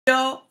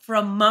Joe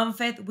from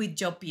MOMFIT with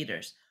Joe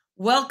Peters.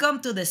 Welcome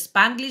to the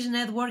Spanglish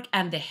Network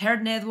and the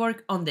Hair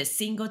Network on the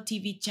Single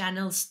TV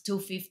channels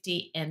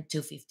 250 and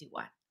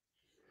 251.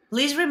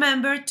 Please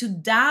remember to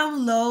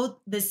download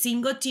the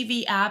Single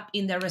TV app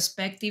in the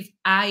respective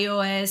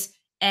iOS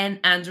and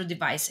Android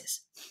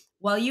devices.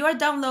 While you are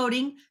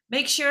downloading,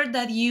 make sure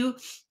that you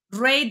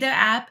rate the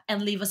app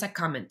and leave us a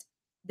comment.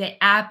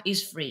 The app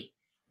is free.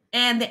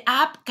 And the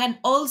app can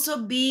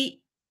also be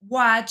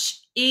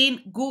watched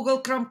in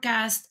Google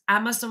Chromecast,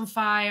 Amazon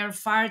Fire,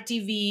 Fire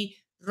TV,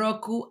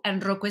 Roku,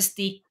 and Roku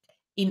Stick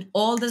in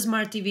all the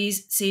smart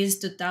TVs since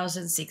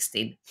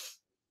 2016.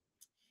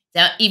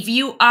 So if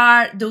you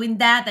are doing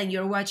that and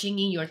you're watching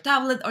in your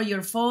tablet or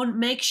your phone,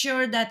 make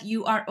sure that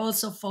you are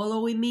also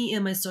following me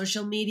in my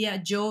social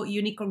media, Joe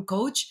Unicorn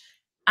Coach.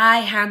 I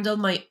handle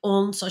my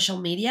own social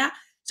media.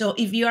 So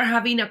if you are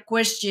having a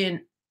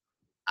question,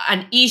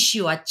 an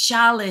issue, a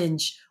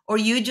challenge, or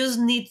you just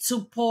need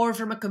support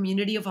from a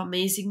community of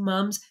amazing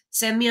moms,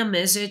 send me a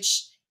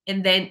message.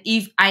 And then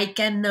if I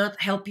cannot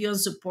help you and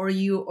support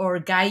you or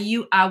guide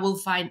you, I will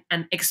find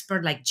an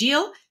expert like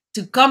Jill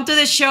to come to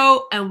the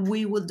show and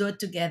we will do it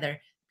together.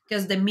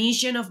 Because the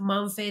mission of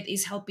MOMFIT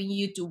is helping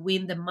you to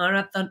win the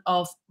marathon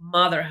of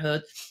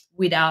motherhood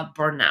without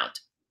burnout.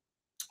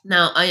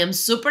 Now, I am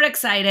super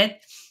excited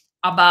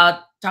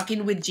about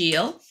talking with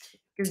Jill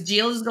because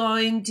Jill is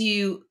going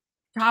to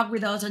talk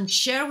with us and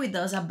share with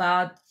us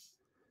about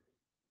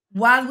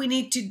what we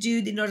need to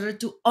do in order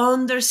to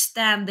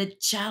understand the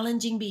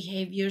challenging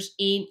behaviors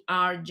in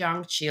our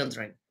young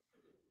children.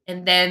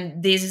 And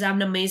then this is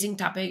an amazing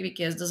topic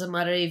because it doesn't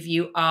matter if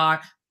you are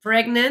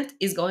pregnant,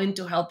 it's going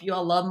to help you a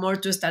lot more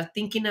to start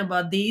thinking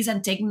about this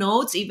and take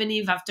notes, even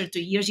if after 2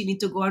 years you need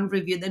to go and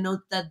review the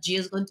notes that Gia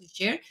is going to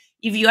share.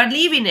 If you are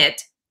leaving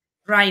it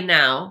right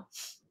now,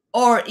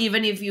 or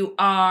even if you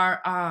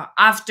are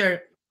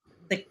after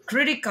the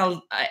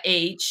critical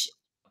age,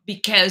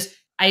 because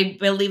I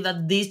believe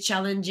that these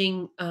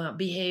challenging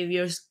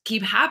behaviors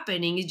keep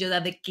happening, it's just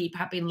that they keep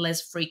happening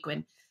less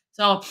frequent.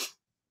 So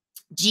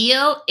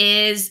Jill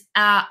is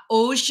an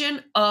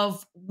ocean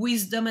of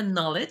wisdom and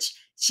knowledge.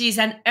 She's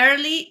an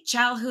early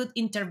childhood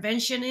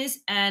interventionist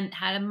and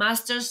had a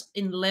master's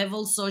in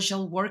level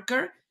social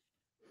worker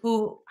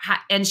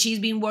and she's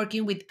been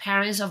working with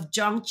parents of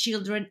young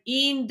children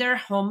in their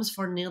homes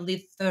for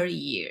nearly 30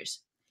 years.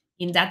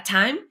 In that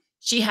time,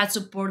 she has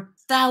supported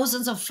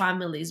thousands of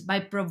families by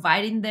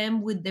providing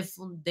them with the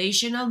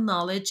foundational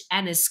knowledge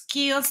and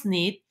skills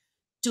needed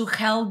to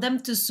help them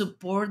to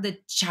support the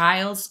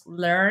child's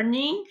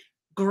learning,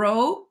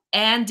 growth,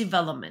 and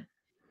development.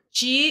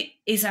 She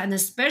is an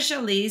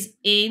specialist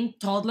in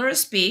toddler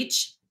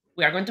speech.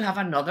 We are going to have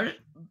another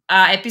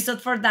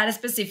episode for that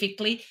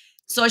specifically.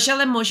 Social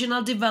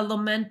emotional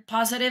development,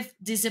 positive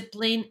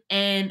discipline,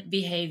 and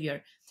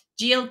behavior.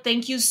 Jill,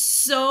 thank you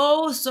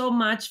so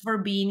much for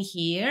being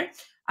here.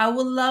 I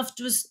would love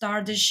to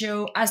start the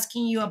show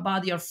asking you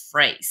about your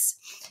phrase.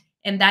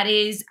 And that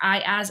is, I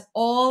asked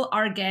all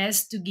our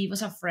guests to give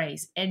us a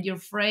phrase. And your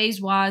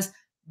phrase was,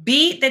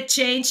 be the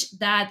change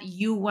that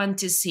you want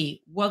to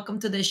see. Welcome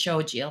to the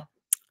show, Jill.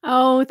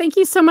 Oh, thank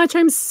you so much.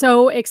 I'm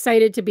so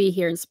excited to be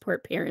here and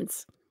support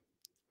parents.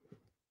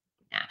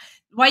 Yeah.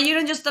 Why you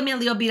don't just tell me a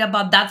little bit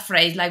about that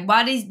phrase? Like,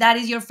 what is that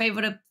is your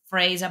favorite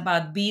phrase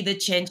about be the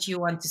change you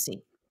want to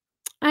see?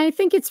 I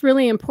think it's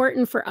really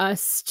important for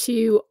us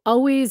to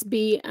always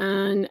be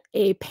on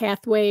a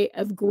pathway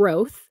of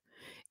growth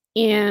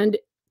and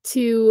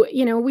to,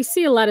 we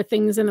see a lot of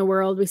things in the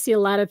world. We see a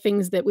lot of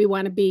things that we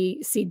want to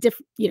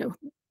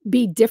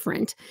be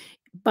different,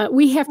 but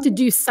we have to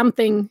do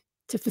something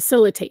to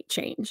facilitate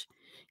change.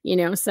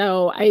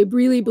 So I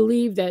really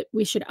believe that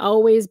we should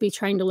always be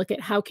trying to look at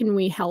how can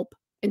we help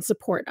and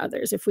support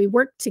others. If we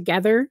work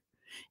together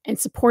and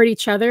support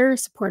each other,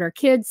 support our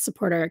kids,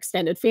 support our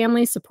extended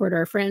family, support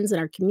our friends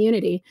and our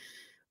community,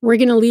 we're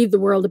going to leave the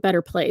world a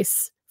better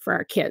place for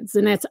our kids.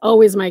 And that's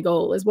always my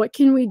goal, is what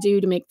can we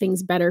do to make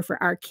things better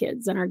for our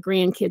kids and our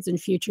grandkids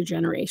and future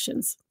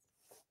generations?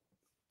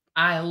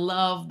 I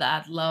love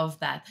that. Love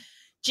that.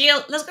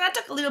 Jill, let's gonna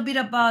talk a little bit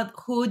about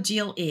who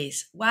Jill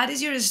is. What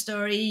is your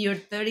story, your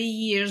 30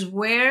 years,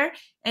 where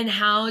and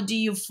how do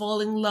you fall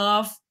in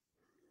love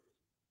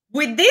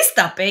with this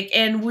topic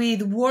and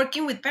with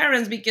working with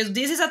parents? Because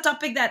this is a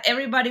topic that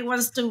everybody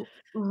wants to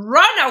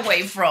run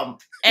away from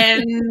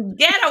and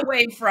get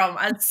away from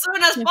as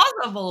soon as Yeah.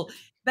 possible.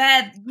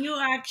 But you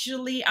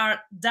actually are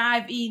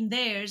dive in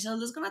there. So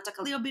let's gonna talk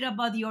a little bit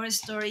about your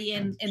story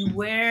and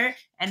where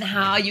and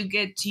how you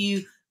get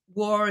to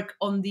work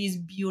on this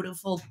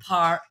beautiful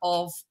part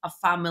of a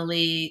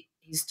family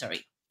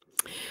history.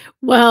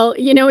 Well,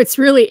 it's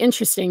really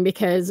interesting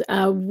because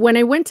when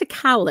I went to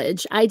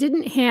college, I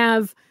didn't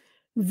have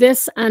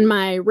this on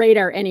my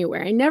radar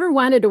anywhere. I never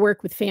wanted to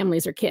work with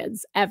families or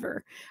kids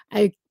ever.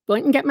 I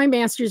went and got my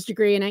master's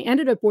degree, and I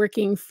ended up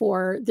working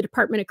for the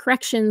Department of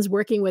Corrections,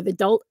 working with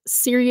adult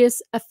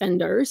serious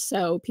offenders,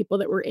 so people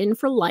that were in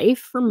for life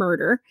for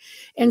murder,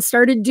 and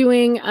started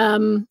doing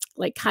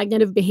like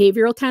cognitive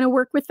behavioral kind of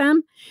work with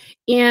them.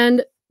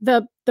 And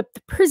the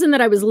the prison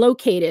that I was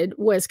located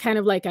was kind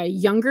of like a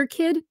younger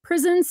kid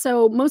prison.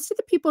 So most of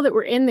the people that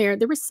were in there,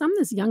 there were some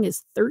as young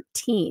as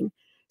 13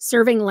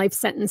 serving life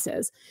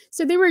sentences.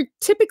 So they were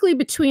typically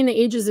between the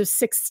ages of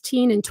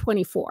 16 and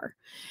 24.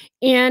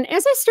 And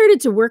as I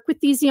started to work with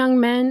these young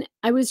men,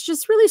 I was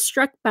just really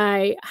struck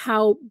by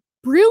how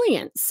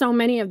brilliant so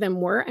many of them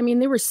were. I mean,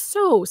 they were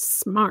so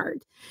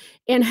smart,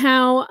 and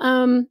how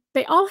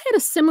they all had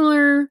a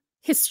similar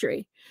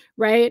history,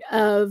 right?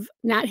 Of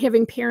not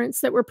having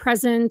parents that were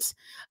present,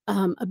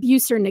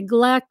 abuse or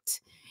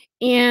neglect.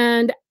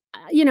 And,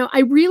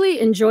 I really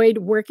enjoyed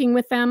working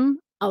with them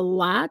a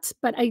lot,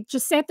 but I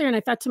just sat there and I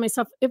thought to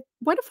myself,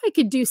 what if I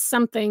could do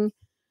something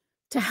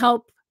to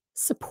help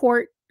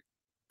support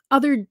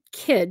other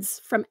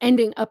kids from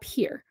ending up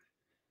here?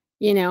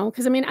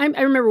 Because I mean, I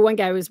remember one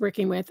guy I was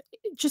working with,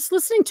 just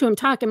listening to him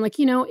talk, I'm like,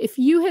 if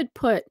you had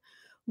put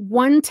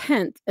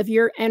 1/10 of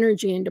your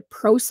energy into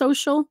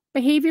pro-social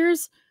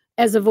behaviors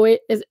as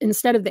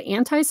instead of the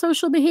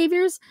antisocial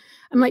behaviors,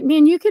 I'm like,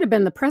 man, you could have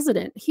been the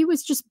president. He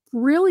was just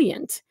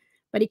brilliant.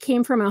 But he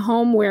came from a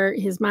home where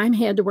his mom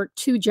had to work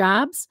 2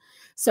 jobs.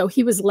 So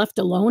he was left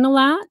alone a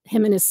lot,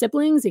 him and his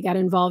siblings. He got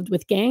involved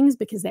with gangs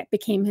because that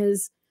became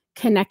his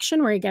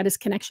connection, where he got his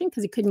connection,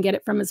 because he couldn't get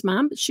it from his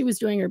mom, but she was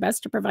doing her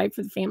best to provide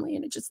for the family.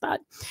 And I just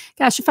thought,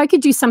 gosh, if I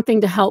could do something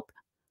to help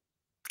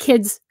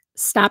kids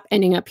stop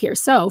ending up here.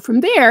 So from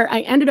there,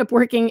 I ended up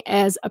working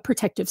as a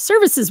protective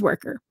services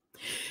worker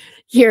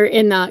here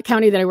in the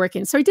county that I work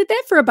in. So I did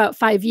that for about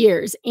 5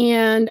 years.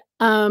 And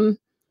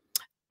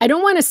I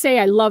don't want to say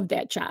I loved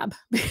that job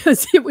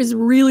because it was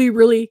really,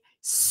 really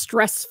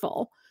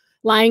stressful,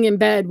 lying in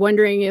bed,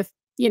 wondering if,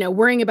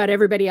 worrying about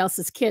everybody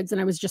else's kids.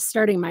 And I was just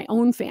starting my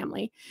own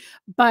family.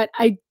 But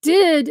I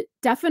did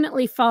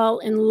definitely fall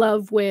in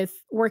love with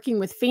working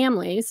with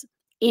families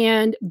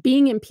and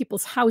being in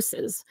people's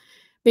houses,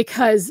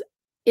 because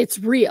it's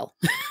real.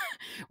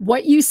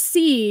 What you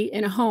see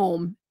in a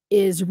home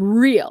is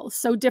real,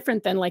 so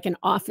different than like an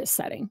office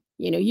setting.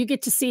 You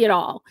get to see it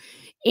all.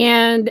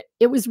 And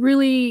it was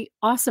really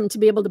awesome to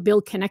be able to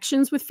build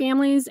connections with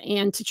families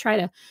and to try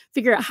to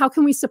figure out how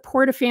can we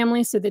support a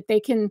family so that they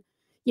can,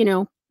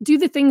 do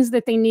the things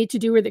that they need to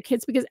do with their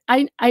kids. Because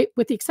I,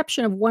 with the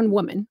exception of one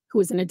woman who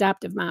was an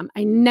adoptive mom,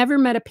 I never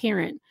met a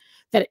parent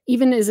that,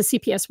 even as a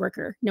CPS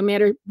worker, no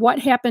matter what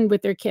happened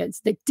with their kids,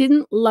 that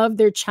didn't love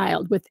their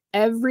child with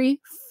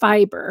every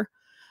fiber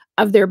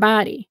of their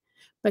body.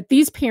 But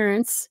these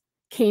parents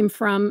came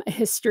from a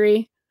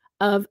history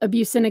of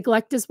abuse and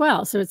neglect as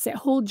well. So it's that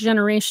whole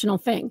generational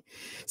thing.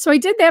 So I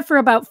did that for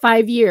about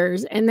 5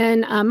 years. And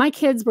then my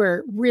kids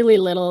were really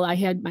little. I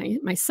had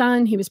my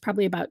son, he was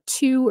probably about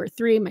 2 or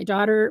 3. My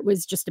daughter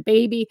was just a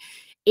baby.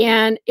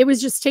 And it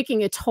was just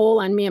taking a toll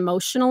on me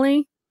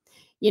emotionally.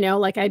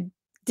 Like I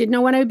didn't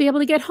know when I would be able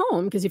to get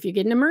home, because if you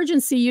get an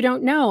emergency, you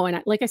don't know.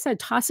 And like I said,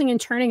 tossing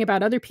and turning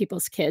about other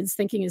people's kids,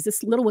 thinking, is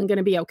this little one going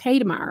to be okay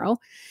tomorrow?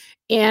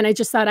 And I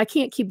just thought, I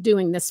can't keep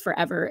doing this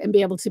forever and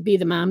be able to be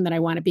the mom that I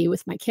want to be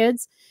with my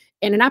kids.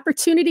 And an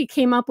opportunity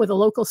came up with a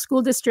local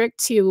school district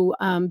to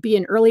be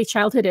an early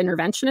childhood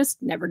interventionist.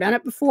 Never done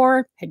it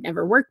before, had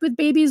never worked with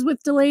babies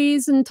with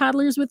delays and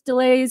toddlers with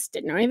delays,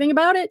 didn't know anything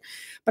about it.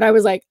 But I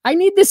was like, I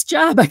need this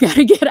job. I got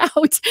to get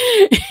out.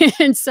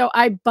 And so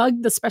I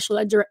bugged the special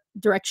ed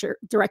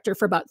director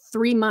for about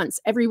 3 months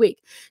every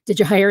week. Did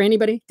you hire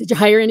anybody? Did you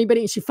hire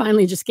anybody? And she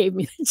finally just gave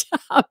me the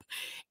job.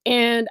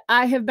 And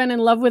I have been in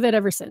love with it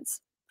ever since.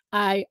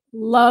 I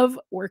love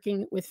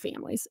working with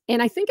families.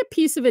 And I think a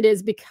piece of it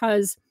is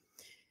because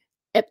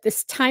at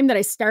this time that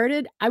I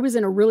started, I was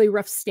in a really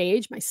rough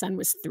stage. My son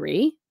was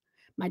 3.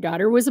 My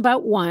daughter was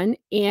about 1.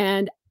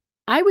 And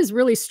I was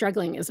really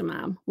struggling as a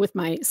mom with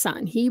my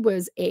son. He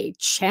was a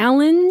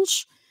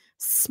challenge,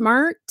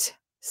 smart,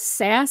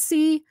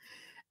 sassy.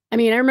 I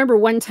mean, I remember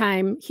one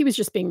time he was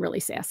just being really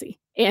sassy.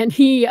 And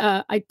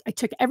I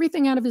took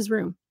everything out of his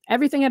room.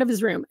 Everything out of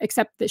his room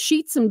except the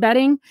sheets and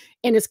bedding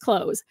and his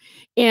clothes.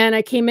 And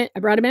I came in, I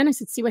brought him in. I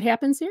said, see what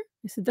happens here?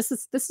 I said, this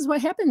is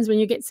what happens when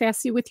you get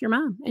sassy with your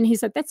mom. And he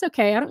said, that's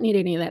okay. I don't need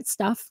any of that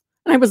stuff.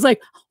 And I was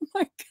like, oh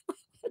my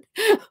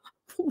God,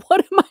 what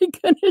am I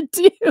going to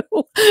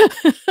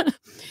do?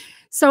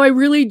 So I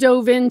really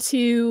dove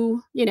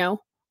into,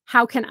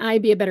 how can I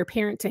be a better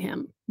parent to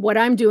him? What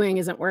I'm doing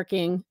isn't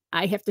working.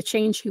 I have to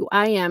change who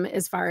I am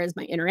as far as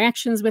my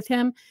interactions with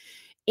him.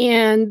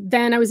 And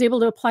then I was able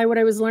to apply what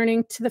I was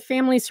learning to the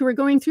families who were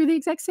going through the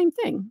exact same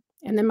thing.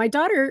 And then my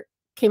daughter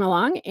came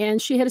along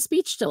and she had a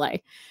speech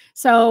delay.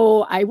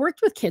 So I worked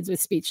with kids with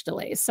speech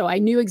delays. So I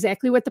knew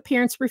exactly what the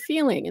parents were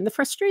feeling and the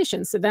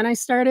frustration. So then I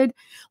started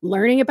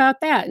learning about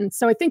that. And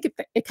so I think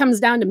it comes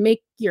down to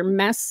make your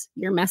mess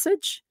your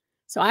message.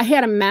 So I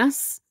had a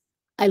mess.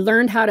 I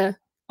learned how to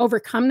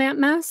overcome that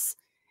mess.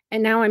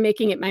 And now I'm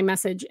making it my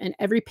message. And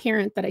every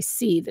parent that I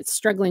see that's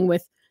struggling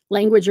with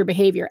language or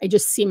behavior, I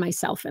just see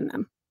myself in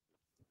them.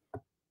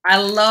 I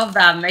love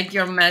that. Make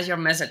your mess your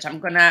message. I'm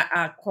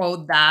gonna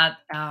quote that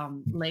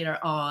later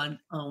on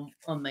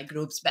my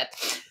groups. But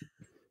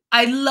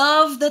I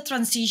love the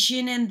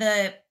transition and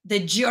the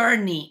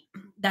journey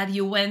that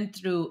you went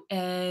through.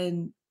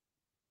 And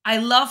I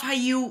love how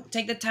you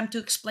take the time to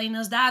explain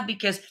us that,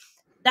 because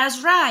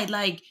that's right.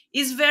 Like,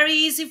 it's very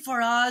easy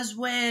for us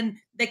when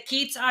the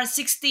kids are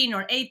 16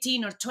 or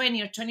 18 or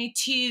 20 or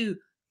 22,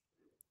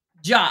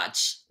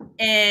 judge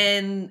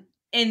and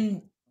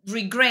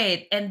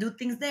regret and do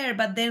things there,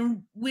 but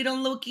then we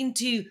don't look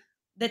into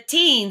the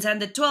teens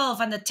and the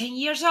 12 and the 10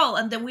 years old,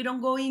 and then we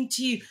don't go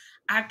into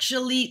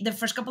actually the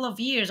first couple of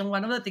years. And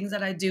one of the things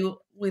that I do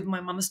with my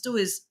moms too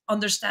is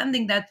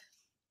understanding that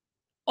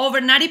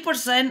over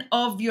 90%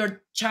 of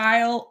your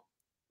child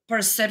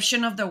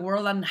perception of the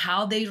world and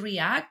how they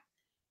react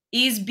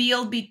is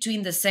built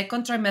between the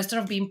second trimester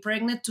of being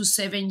pregnant to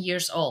 7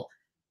 years old.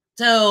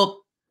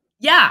 So,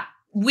 yeah,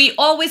 we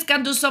always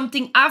can do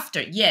something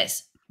after,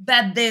 yes.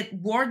 But the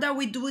work that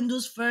we do in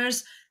those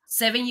first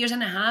 7 years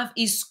and a half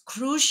is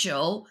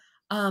crucial.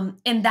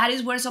 And that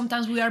is where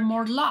sometimes we are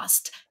more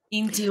lost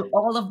into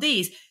all of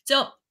this.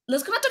 So,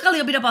 let's gonna talk a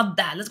little bit about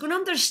that. Let's gonna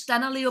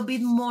understand a little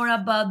bit more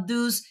about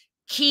those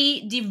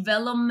key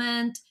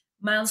development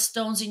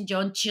milestones in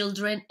young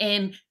children,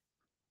 and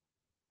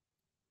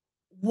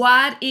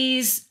what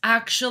is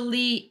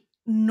actually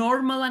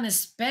normal and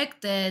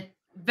expected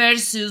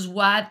versus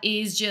what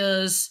is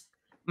just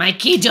my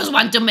kid just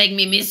want to make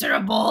me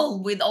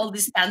miserable with all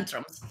these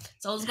tantrums.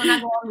 So I was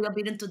gonna go a little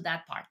bit into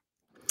that part.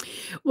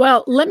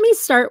 Well, let me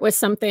start with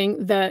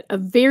something that a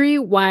very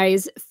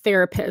wise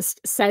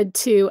therapist said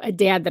to a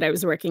dad that I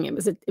was working in.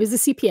 It was a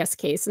CPS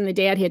case, and the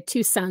dad had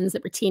 2 sons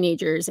that were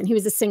teenagers, and he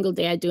was a single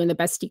dad doing the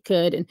best he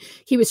could, and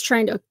he was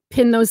trying to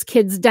pin those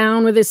kids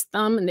down with his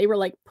thumb, and they were,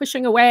 like,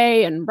 pushing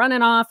away and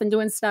running off and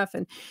doing stuff,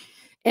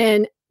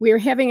 and we were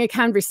having a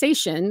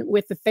conversation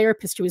with the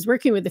therapist who was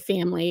working with the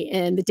family,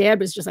 and the dad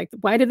was just like,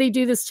 "Why do they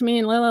do this to me?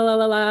 And la la la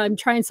la la. I'm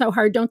trying so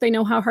hard. Don't they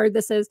know how hard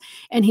this is?"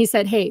 And he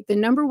said, "Hey, the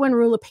number one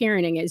rule of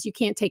parenting is you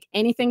can't take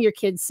anything your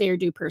kids say or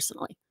do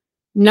personally.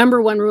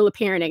 Number one rule of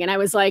parenting." And I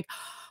was like,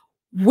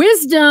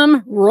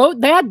 wisdom, wrote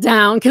that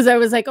down because I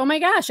was like, oh my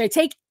gosh, I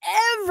take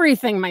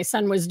everything my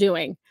son was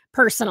doing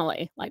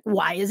personally. Like,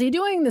 why is he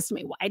doing this to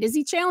me? Why does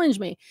he challenge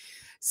me?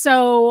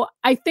 So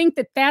I think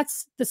that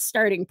that's the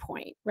starting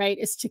point, right?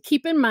 Is to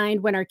keep in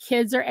mind when our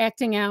kids are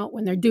acting out,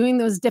 when they're doing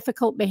those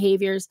difficult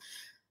behaviors,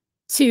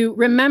 to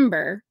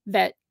remember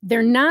that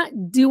they're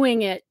not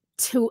doing it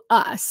to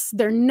us.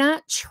 They're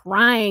not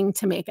trying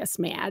to make us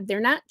mad. They're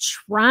not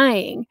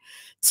trying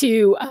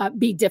to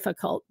be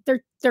difficult.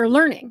 They're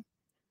learning.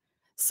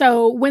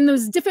 So when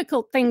those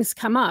difficult things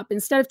come up,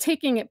 instead of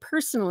taking it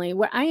personally,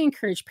 what I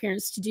encourage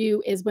parents to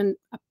do is when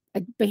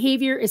a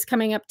behavior is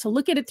coming up, to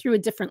look at it through a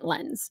different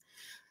lens.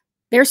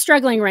 They're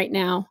struggling right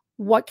now.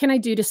 What can I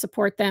do to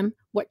support them?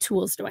 What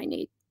tools do I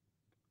need?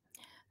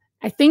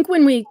 I think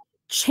when we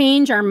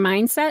change our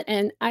mindset,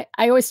 and I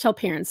always tell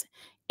parents,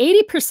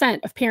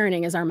 80% of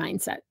parenting is our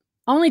mindset.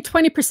 Only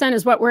 20%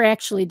 is what we're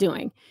actually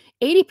doing.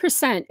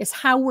 80% is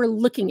how we're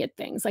looking at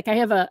things. Like I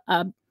have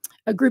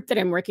a group that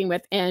I'm working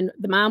with, and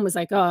the mom was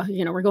like, "Oh,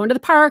 we're going to the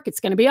park. It's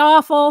going to be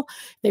awful.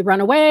 They run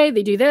away.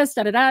 They do this,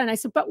 da da da." And I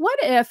said, "But what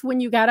if when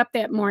you got up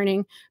that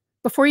morning,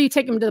 before you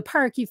take them to the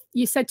park,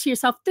 you said to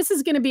yourself, this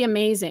is going to be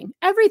amazing.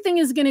 Everything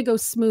is going to go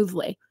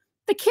smoothly.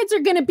 The kids are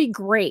going to be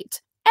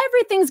great.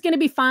 Everything's going to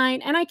be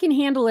fine, and I can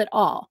handle it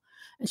all."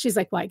 And she's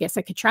like, "Well, I guess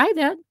I could try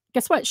that."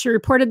 Guess what? She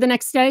reported the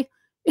next day.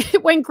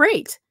 It went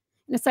great.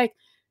 And it's like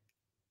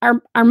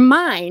our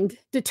mind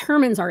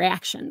determines our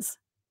actions,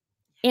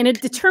 and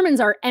it determines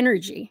our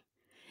energy.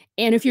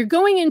 And if you're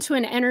going into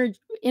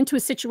a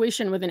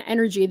situation with an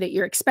energy that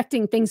you're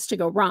expecting things to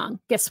go wrong,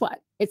 guess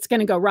what? It's going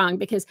to go wrong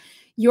because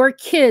your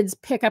kids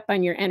pick up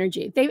on your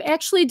energy. They've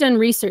actually done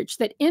research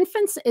that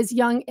infants as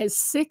young as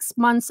 6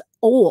 months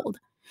old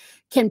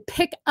can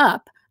pick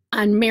up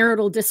on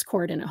marital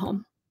discord in a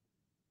home.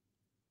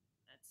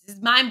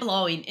 It's mind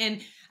blowing.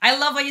 And I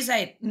love what you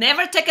say.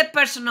 Never take it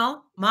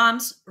personal.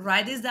 Moms,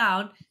 write this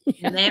down.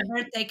 Yeah.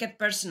 Never take it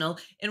personal.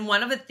 And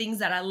one of the things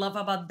that I love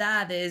about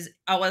that is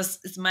I was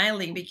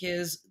smiling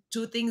because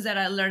 2 things that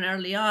I learned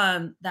early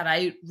on that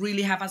I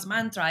really have as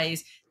mantra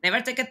is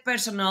never take it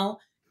personal.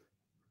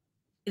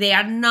 They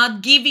are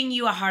not giving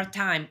you a hard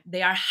time.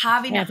 They are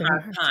having a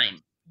hard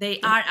time. They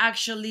Yeah. are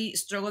actually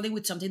struggling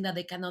with something that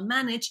they cannot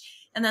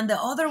manage. And then the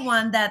other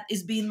one that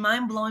is being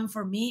mind blowing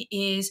for me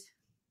is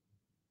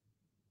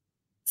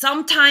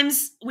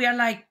sometimes we are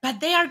like, but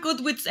they are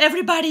good with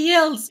everybody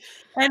else.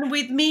 And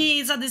with me,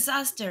 it's a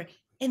disaster.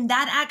 And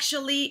that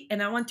actually,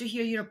 and I want to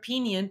hear your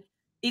opinion,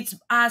 it's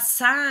a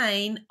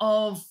sign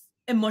of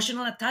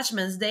emotional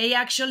attachments. They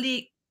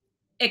actually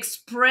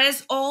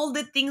express all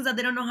the things that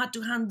they don't know how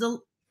to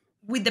handle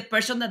with the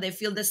person that they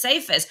feel the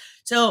safest.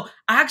 So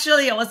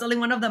actually, I was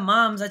telling one of the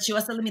moms that she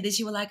was telling me this.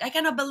 She was like, "I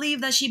cannot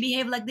believe that she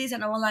behaved like this."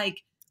 And I was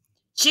like,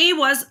 she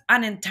was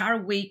an entire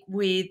week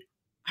with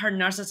her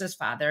narcissist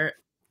father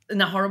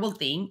and a horrible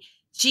thing.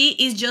 She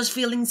is just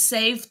feeling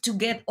safe to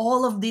get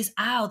all of this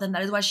out, and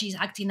that is why she's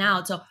acting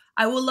out. So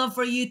I would love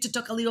for you to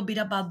talk a little bit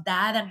about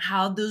that and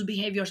how those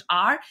behaviors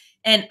are.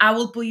 And I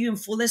will put you in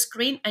full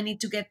screen. I need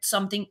to get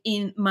something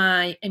in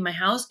my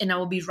house, and I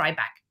will be right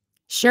back.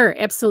 Sure,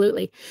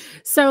 absolutely.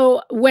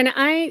 So when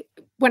I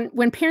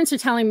when parents are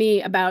telling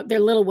me about their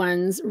little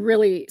ones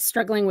really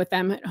struggling with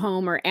them at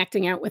home or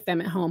acting out with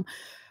them at home,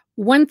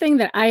 one thing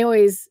that I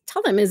always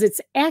tell them is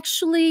it's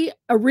actually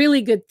a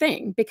really good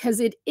thing because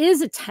it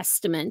is a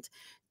testament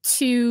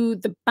to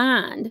the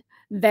bond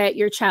that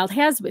your child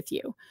has with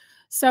you.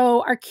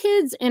 So, our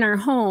kids in our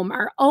home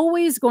are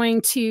always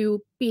going to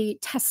be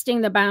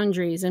testing the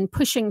boundaries and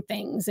pushing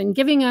things and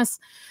giving us,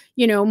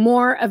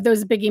 more of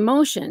those big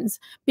emotions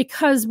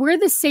because we're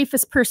the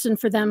safest person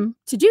for them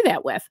to do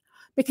that with.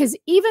 Because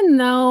even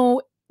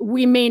though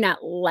we may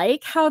not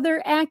like how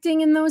they're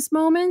acting in those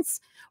moments,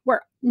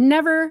 we're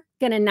never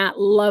going to not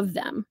love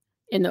them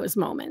in those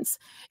moments.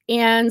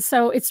 And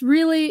so it's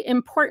really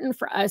important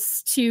for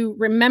us to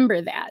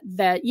remember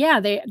that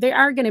yeah, they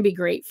are going to be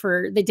great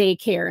for the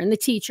daycare and the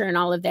teacher and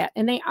all of that.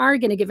 And they are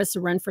going to give us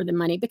a run for the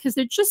money because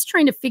they're just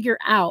trying to figure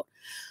out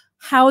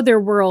how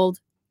their world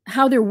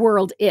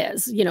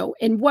is,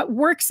 and what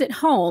works at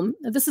home.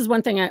 This is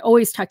one thing I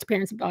always talk to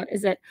parents about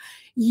is that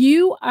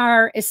you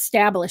are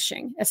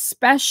establishing,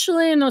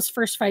 especially in those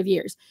first 5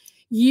 years,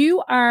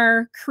 you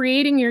are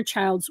creating your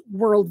child's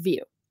worldview.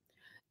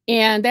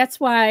 And that's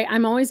why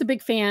I'm always a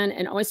big fan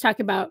and always talk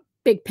about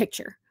big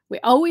picture. We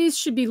always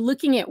should be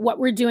looking at what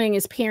we're doing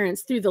as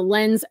parents through the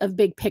lens of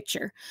big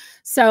picture.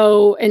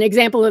 So an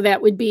example of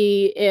that would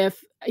be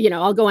if,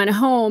 I'll go on a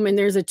home and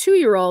there's a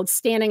 2-year-old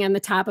standing on the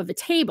top of a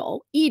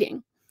table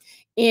eating.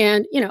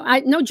 And,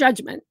 no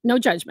judgment,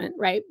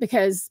 right?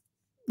 Because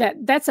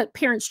that's a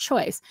parent's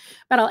choice.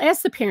 But I'll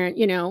ask the parent,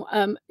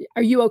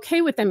 are you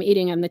okay with them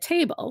eating on the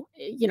table?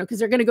 Because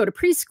they're going to go to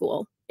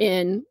preschool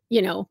in,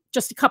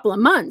 just a couple of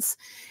months.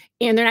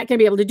 And they're not going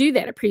to be able to do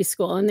that at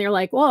preschool. And they're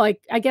like, well,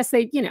 I guess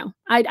I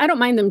don't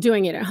mind them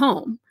doing it at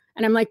home.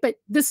 And I'm like, but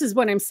this is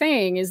what I'm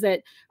saying is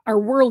that our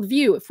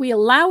worldview, if we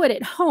allow it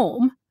at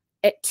home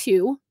at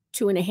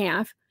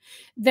 2.5,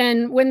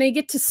 then when they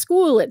get to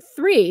school at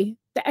 3,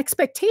 the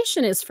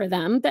expectation is for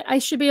them that I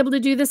should be able to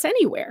do this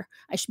anywhere.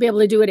 I should be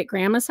able to do it at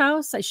grandma's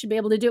house. I should be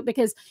able to do it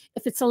because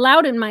if it's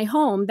allowed in my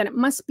home, then it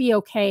must be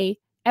okay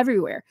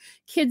everywhere.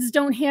 Kids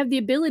don't have the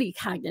ability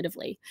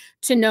cognitively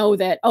to know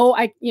that,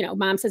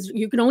 mom says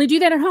you can only do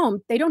that at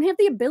home. They don't have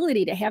the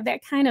ability to have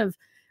that kind of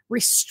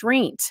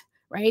restraint,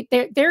 right?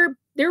 Their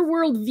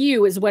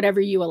worldview is whatever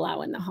you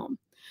allow in the home.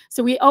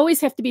 So we always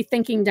have to be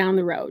thinking down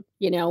the road,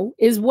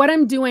 is what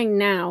I'm doing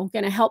now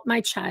going to help my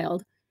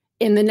child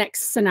in the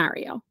next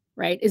scenario,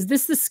 right? Is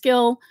this the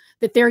skill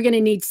that they're going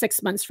to need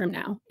 6 months from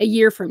now, a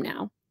year from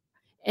now?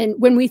 And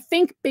when we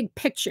think big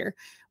picture,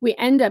 we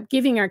end up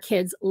giving our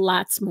kids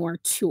lots more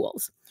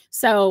tools.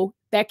 So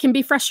that can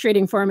be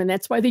frustrating for them. And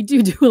that's why they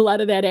do a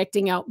lot of that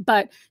acting out.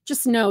 But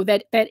just know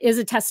that that is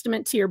a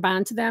testament to your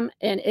bond to them.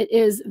 And it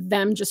is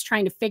them just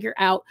trying to figure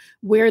out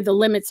where the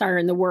limits are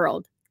in the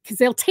world, because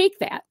they'll take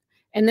that.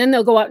 And then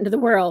they'll go out into the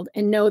world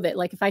and know that,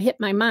 like, if I hit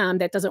my mom,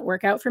 that doesn't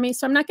work out for me.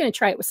 So I'm not going to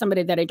try it with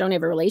somebody that I don't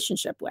have a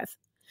relationship with.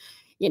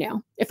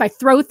 If I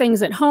throw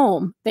things at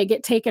home, they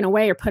get taken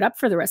away or put up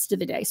for the rest of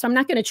the day. So I'm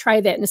not going to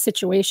try that in a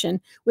situation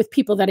with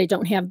people that I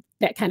don't have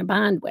that kind of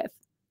bond with.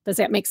 Does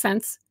that make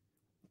sense?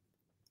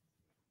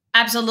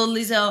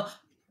 Absolutely. So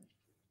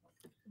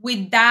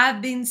with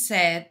that being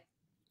said,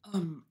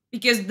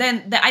 because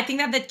then I think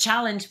that the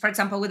challenge, for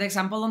example, with the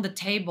example on the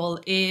table,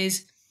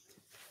 is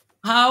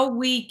how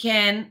we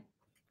can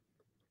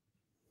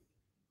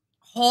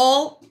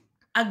hold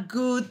a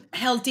good,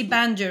 healthy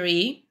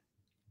boundary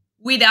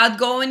without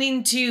going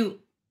into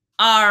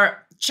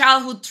our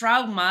childhood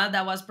trauma.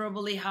 That was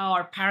probably how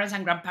our parents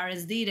and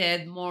grandparents did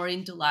it, more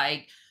into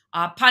like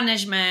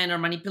punishment or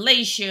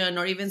manipulation,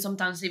 or even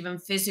sometimes even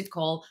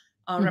physical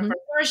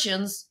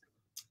repercussions,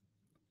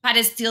 but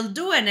it's still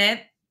doing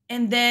it.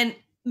 And then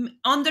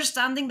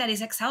understanding that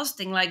it's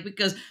exhausting, like,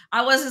 because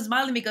I wasn't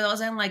smiling because I was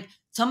saying, like,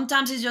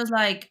 sometimes it's just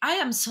like, I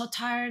am so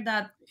tired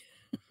that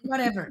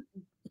whatever.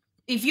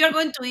 If you're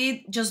going to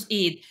eat, just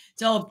eat.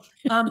 So,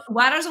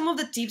 what are some of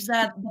the tips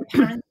that the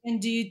parents can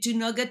do to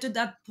not get to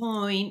that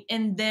point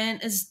and then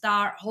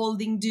start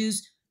holding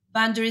those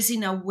boundaries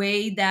in a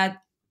way that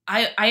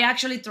I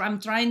actually,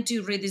 I'm trying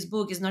to read this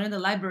book. It's not in the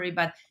library,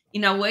 but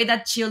in a way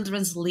that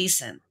children's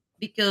listen,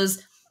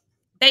 because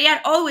they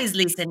are always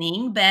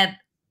listening, but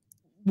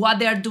what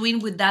they are doing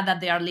with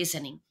that they are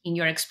listening, in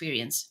your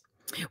experience.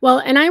 Well,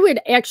 and I would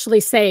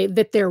actually say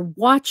that they're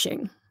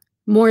watching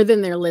more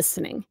than they're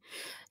listening.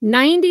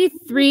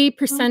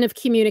 93% of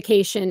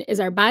communication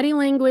is our body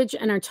language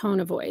and our tone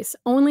of voice.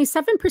 Only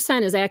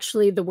 7% is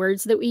actually the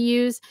words that we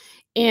use.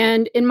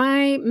 And in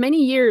my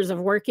many years of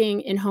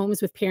working in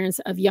homes with parents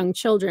of young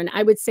children,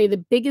 I would say the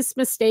biggest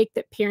mistake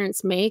that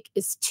parents make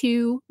is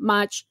too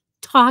much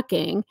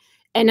talking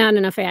and not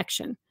enough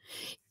action.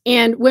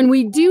 And when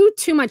we do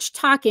too much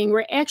talking,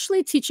 we're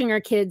actually teaching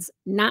our kids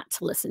not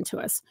to listen to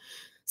us.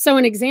 So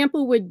an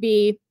example would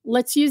be,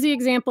 let's use the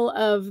example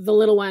of the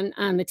little one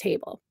on the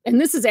table.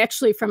 And this is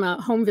actually from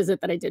a home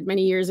visit that I did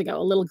many years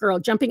ago, a little girl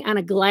jumping on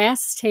a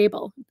glass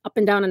table, up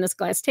and down on this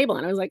glass table.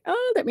 And I was like,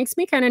 oh, that makes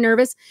me kind of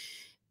nervous.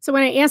 So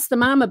when I asked the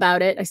mom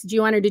about it, I said, do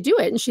you want her to do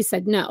it? And she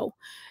said, no.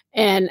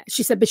 And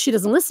she said, "But she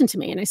doesn't listen to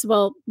me." And I said,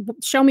 "Well,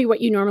 show me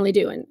what you normally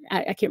do." And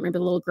I can't remember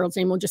the little girl's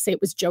name. We'll just say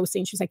it was Josie.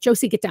 And she was like,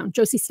 "Josie, get down.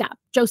 Josie, stop.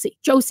 Josie,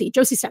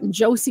 stop." And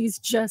Josie's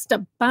just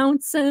a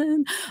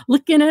bouncing,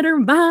 looking at her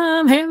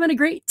mom, having a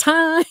great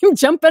time,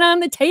 jumping on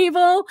the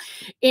table.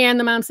 And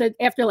the mom said,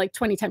 after like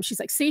 20 times, she's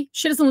like, "See,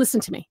 she doesn't listen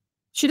to me.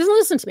 She doesn't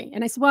listen to me."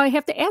 And I said, "Well, I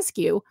have to ask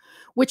you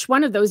which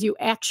one of those you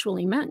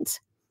actually meant."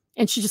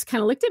 And she just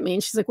kind of looked at me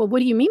and she's like, "Well, what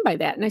do you mean by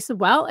that?" And I said,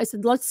 "Well," I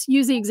said, "let's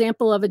use the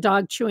example of a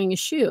dog chewing a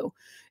shoe.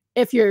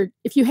 If you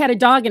had a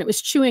dog and it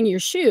was chewing your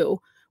shoe,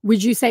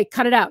 would you say,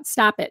 'Cut it out,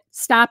 stop it,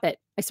 stop it'?"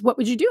 I said, "What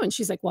would you do?" And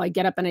she's like, "Well, I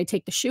get up and I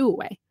take the shoe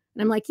away."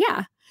 And I'm like,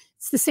 "Yeah,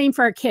 it's the same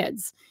for our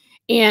kids."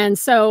 And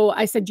so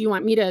I said, "Do you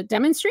want me to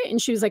demonstrate?"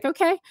 And she was like,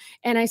 "Okay."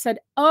 And I said,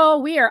 "Oh,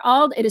 we are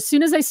all," and as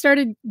soon as I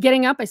started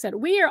getting up, I said,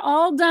 "We are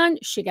all done."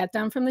 She got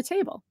down from the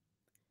table.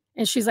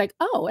 And she's like,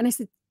 "Oh." And I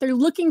said, "They're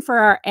looking for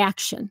our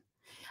action.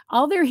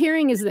 All they're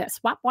hearing is this,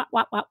 what,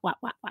 what.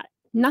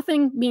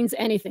 Nothing means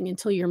anything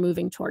until you're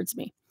moving towards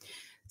me."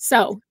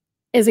 So,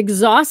 as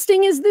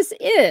exhausting as this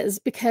is,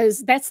 because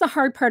that's the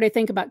hard part I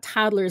think about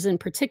toddlers in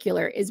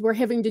particular, is we're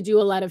having to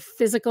do a lot of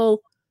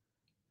physical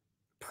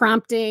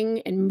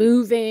prompting and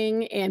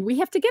moving, and we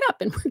have to get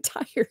up and we're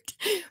tired.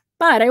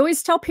 But I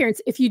always tell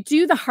parents, if you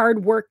do the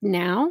hard work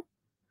now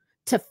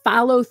to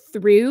follow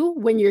through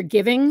when you're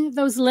giving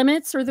those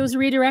limits or those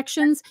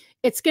redirections,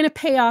 it's going to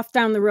pay off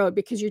down the road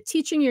because you're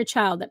teaching your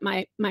child that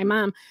my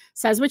mom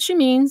says what she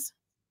means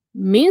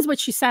what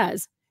she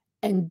says,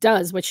 and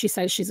does what she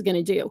says she's going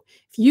to do.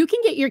 If you can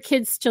get your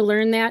kids to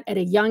learn that at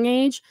a young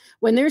age,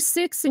 when they're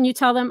 6 and you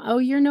tell them, "Oh,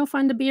 you're no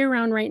fun to be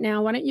around right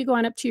now. Why don't you go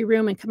on up to your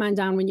room and come on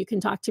down when you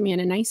can talk to me in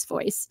a nice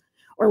voice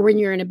or when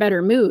you're in a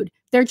better mood,"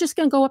 they're just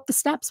going to go up the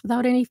steps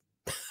without any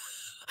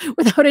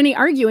without any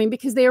arguing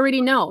because they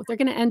already know they're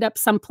going to end up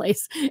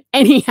someplace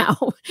anyhow.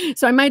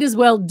 So I might as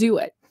well do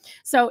it.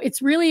 So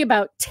it's really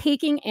about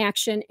taking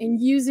action and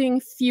using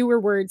fewer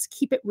words.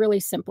 Keep it really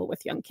simple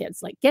with young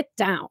kids, like get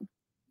down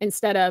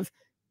instead of,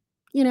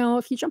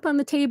 "If you jump on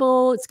the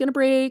table, it's going to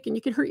break and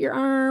you could hurt your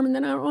arm. And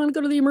then I don't want to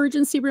go to the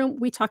emergency room."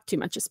 We talk too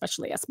much,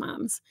 especially us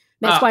moms.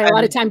 That's why a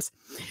lot of And times,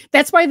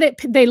 that's why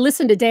they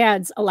listen to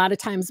dads a lot of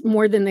times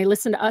more than they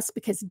listen to us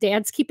because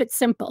dads keep it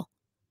simple.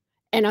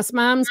 And us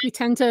moms, we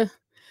tend to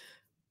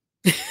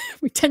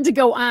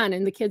go on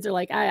and the kids are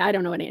like, I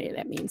don't know what any of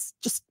that means.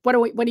 Just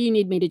what do you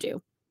need me to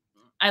do?"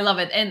 I love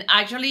it. And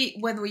actually,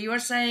 when you were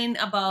saying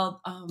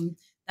about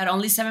that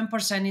only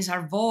 7% is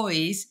our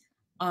voice,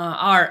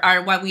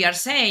 are what we are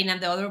saying, and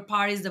the other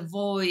part is the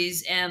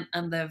voice and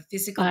the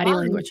physical Body body.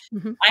 language.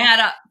 Mhm. I had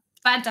a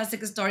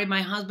fantastic story.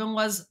 My husband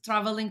was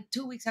traveling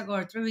 2 weeks ago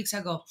or 3 weeks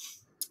ago.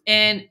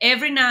 And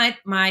every night,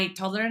 my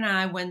toddler and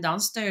I went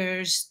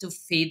downstairs to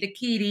feed the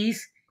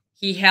kitties.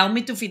 He helped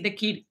me to feed the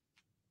kid.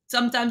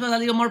 Sometimes was a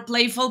little more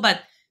playful,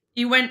 but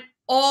he went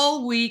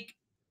all week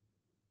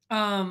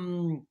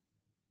um,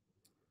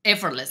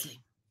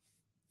 effortlessly.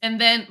 And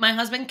then my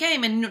husband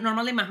came, and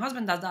normally my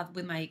husband does that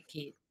with my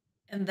kid.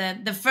 And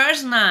then the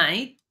first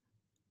night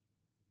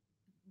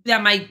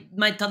that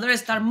my toddler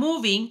start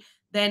moving,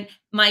 then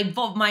my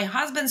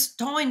husband's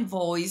tone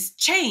voice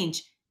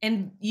change,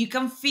 and you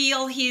can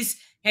feel his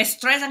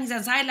stress and his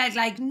anxiety,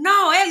 like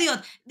no,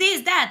 Elliot,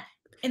 this that,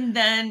 and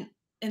then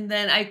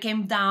I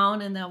came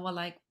down, and I was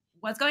like,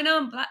 what's going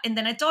on? And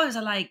then I told him,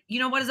 so like, you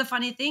know what is the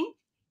funny thing?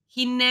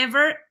 He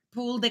never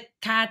pulled the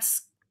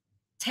cat's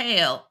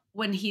tail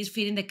when he's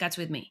feeding the cats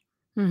with me.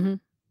 Mhm.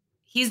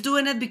 He's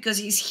doing it because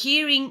he's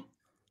hearing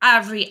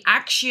a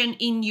reaction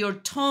in your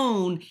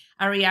tone,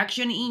 a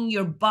reaction in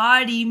your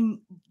body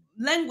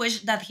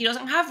language that he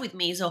doesn't have with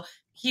me. So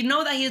he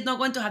know that he's not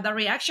going to have that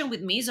reaction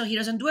with me, so he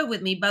doesn't do it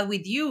with me. But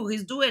with you,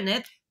 he's doing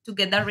it to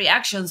get that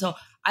reaction. So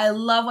I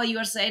love what you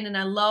are saying, and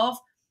I love,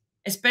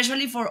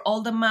 especially for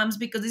all the moms,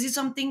 because this is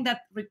something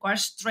that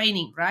requires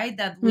training, right?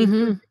 That we need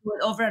to Mhm. do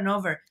it over and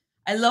over.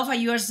 I love how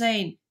you are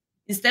saying,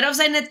 instead of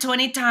saying it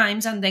 20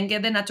 times and then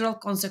get the natural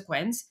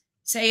consequence,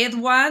 say it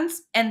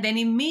once and then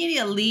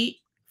immediately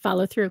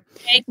Follow through.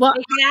 take, Well,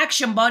 take the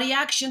action, body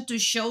action, to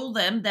show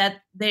them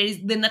that there is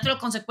the natural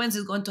consequence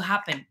is going to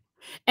happen.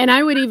 and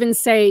I would even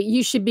say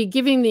you should be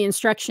giving the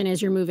instruction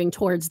as you're moving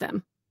towards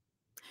them,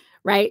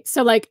 right?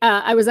 So, like,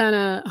 I was on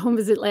a home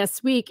visit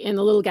last week, and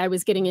the little guy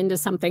was getting into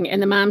something,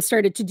 and the mom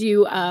started to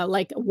do,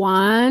 like,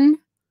 1,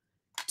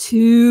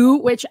 2,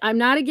 which I'm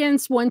not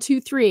against 1,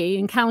 2, 3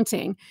 and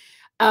counting.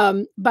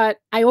 But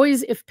I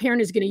always, if a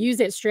parent is going to use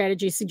that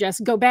strategy,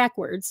 suggest go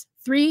backwards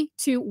 3,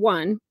 2,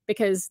 1,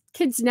 because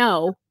kids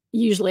know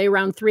usually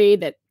around 3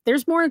 that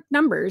there's more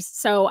numbers.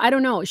 So I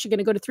don't know. Is she going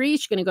to go to 3?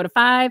 Is she going to go to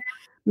 5?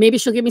 Maybe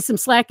she'll give me some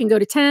slack and go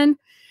to 10.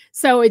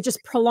 So it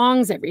just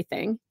prolongs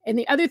everything. And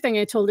the other thing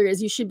I told her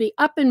is you should be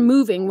up and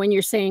moving when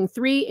you're saying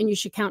 3, and you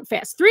should count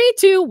fast 3,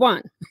 2,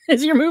 1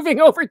 as you're moving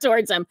over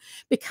towards them.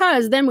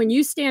 Because then when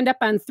you stand up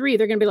on 3,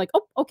 they're going to be like,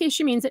 "Oh, okay,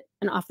 she means it."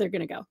 And off they're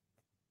going to go.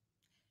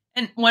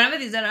 And one of the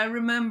things that I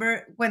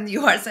remember when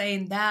you are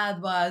saying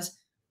that was,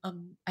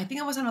 I think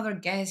I was another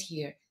guest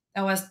here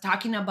that was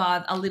talking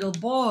about a little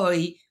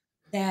boy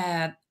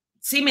that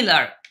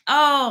similar.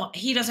 Oh,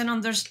 he doesn't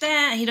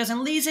understand. He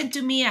doesn't listen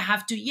to me. I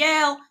have to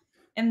yell.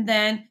 And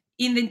then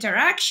in the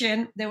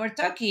interaction, they were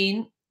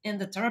talking, and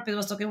the therapist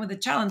was talking with the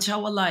child. And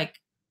child was like,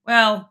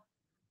 well,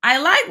 I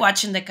like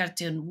watching the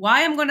cartoon.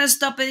 Why I'm gonna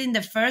stop it in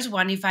the first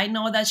one if I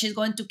know that she's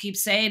going to keep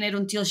saying it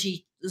until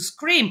she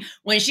scream.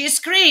 When she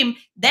scream,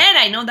 then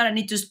I know that I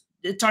need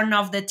to turn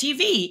off the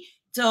TV.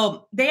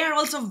 So they are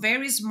also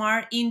very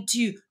smart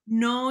into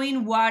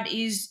knowing what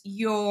is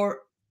your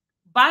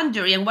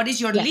boundary and what is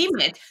your Yes.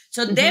 limit.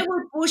 So they Mhm.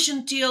 will push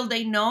until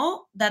they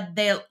know that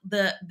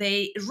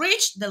they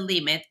reach the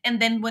limit,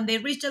 and then when they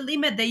reach the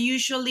limit they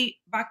usually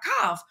back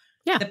off.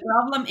 Yeah. The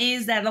problem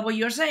is that what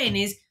you're saying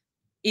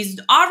is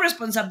our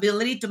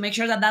responsibility to make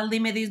sure that that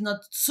limit is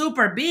not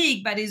super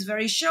big but is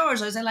very short.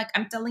 So it's like,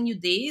 I'm telling you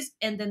this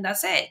and then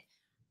that's it.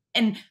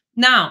 And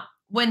now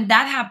when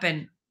that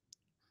happened,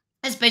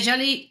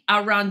 especially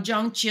around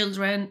young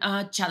children,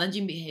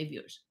 challenging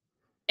behaviors,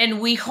 and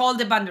we hold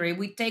the boundary,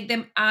 we take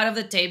them out of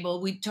the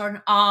table, we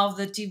turn off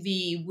the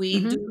TV,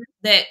 we Mhm. do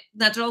the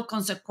natural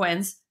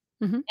consequence,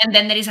 Mhm. and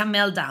then there is a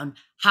meltdown.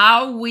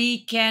 How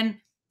we can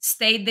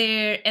stay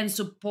there and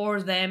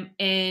support them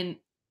and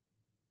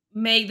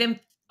make them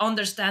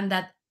understand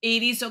that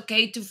it is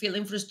okay to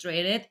feeling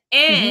frustrated, Mhm.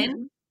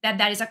 and that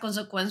that is a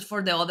consequence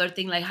for the other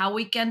thing, like how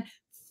we can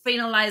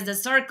finalize the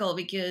circle.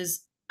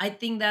 Because I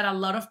think that a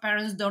lot of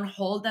parents don't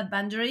hold that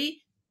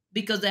boundary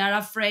because they are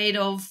afraid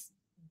of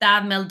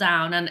that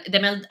meltdown,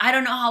 and I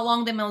don't know how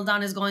long the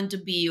meltdown is going to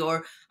be,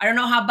 or I don't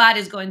know how bad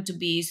it's going to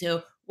be.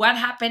 So what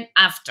happened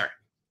after?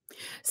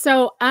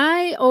 So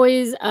I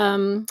always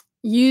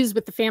use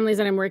with the families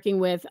that I'm working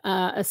with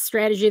a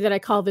strategy that I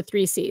call the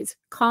 3 C's: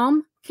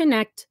 calm,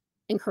 connect,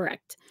 and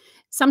correct.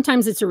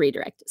 Sometimes it's a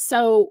redirect.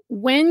 So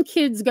when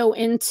kids go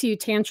into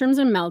tantrums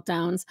and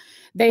meltdowns,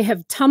 they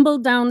have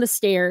tumbled down the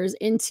stairs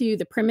into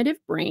the primitive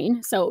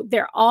brain. So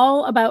they're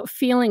all about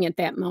feeling at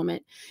that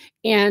moment.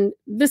 And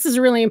this is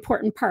a really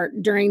important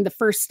part during the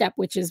first step,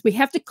 which is we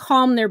have to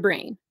calm their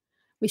brain.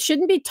 We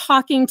shouldn't be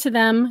talking to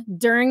them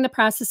during the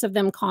process of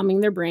them calming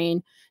their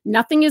brain.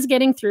 Nothing is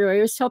getting through. I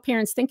always tell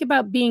parents, think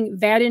about being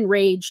that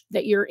enraged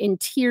that you're in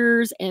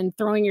tears and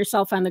throwing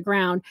yourself on the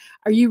ground.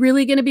 Are you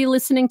really going to be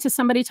listening to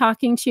somebody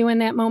talking to you in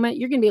that moment?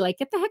 You're going to be like,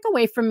 get the heck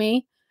away from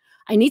me.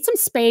 I need some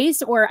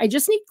space, or I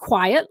just need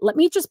quiet. Let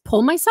me just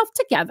pull myself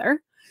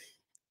together.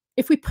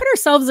 If we put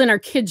ourselves in our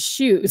kids'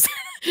 shoes,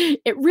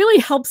 it really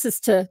helps us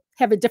to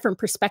have a different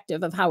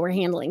perspective of how we're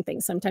handling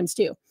things sometimes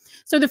too.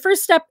 So the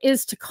first step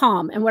is to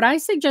calm. And what I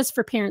suggest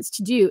for parents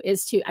to do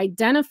is to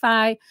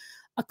identify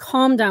a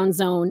calm down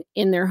zone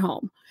in their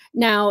home.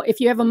 Now, if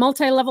you have a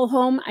multi-level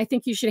home, I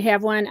think you should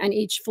have one on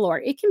each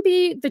floor. It can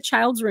be the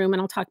child's room,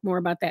 and I'll talk more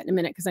about that in a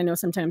minute because I know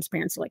sometimes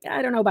parents are like,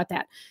 I don't know about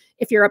that.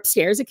 If you're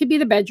upstairs, it could be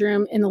the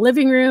bedroom, in the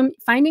living room,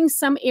 finding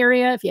some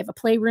area, if you have a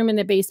playroom in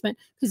the basement,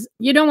 because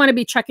you don't want to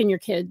be chucking your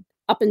kid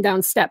up and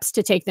down steps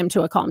to take them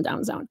to a calm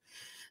down zone.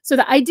 So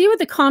the idea with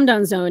the calm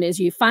down zone is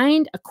you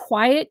find a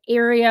quiet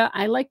area.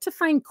 I like to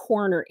find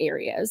corner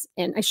areas,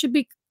 and I should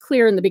be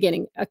clear in the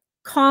beginning. A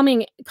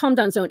calm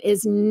down zone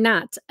is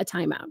not a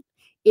timeout.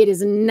 It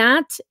is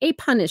not a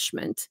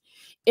punishment.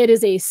 It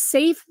is a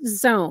safe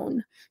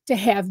zone to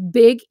have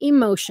big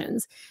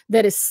emotions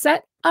that is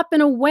set up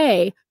in a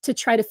way to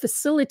try to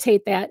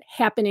facilitate that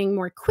happening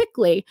more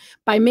quickly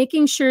by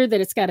making sure that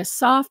it's got a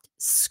soft,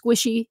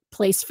 squishy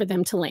place for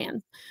them to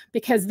land,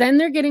 because then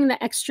they're getting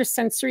the extra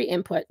sensory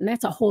input, and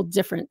that's a whole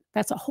different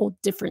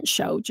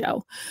show,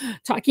 Joe,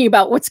 talking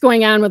about what's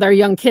going on with our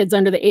young kids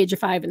under the age of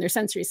 5 and their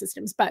sensory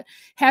systems. But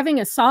having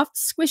a soft,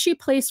 squishy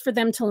place for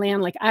them to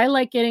land, like I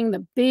like getting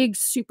the big,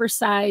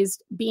 supersized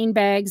bean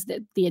bags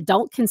that the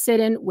adult can sit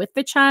in with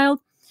the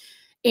child,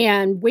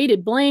 and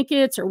weighted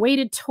blankets or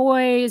weighted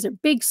toys or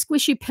big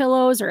squishy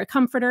pillows or a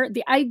comforter.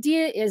 The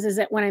idea is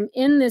that when I'm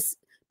in this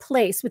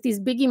place with these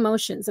big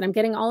emotions and I'm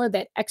getting all of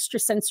that extra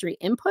sensory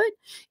input,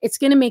 it's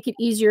going to make it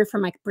easier for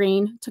my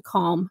brain to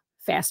calm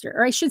faster.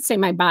 Or I should say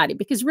my body,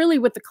 because really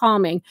with the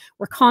calming,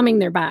 we're calming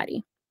their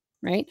body,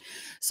 right?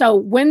 So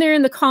when they're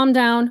in the calm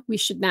down, we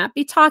should not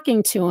be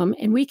talking to them,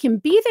 and we can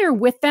be there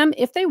with them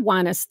if they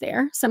want us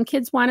there. Some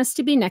kids want us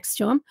to be next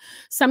to them.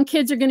 Some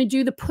kids are going to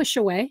do the push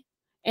away.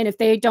 And if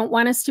they don't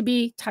want us to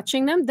be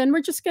touching them, then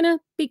we're just going to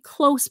be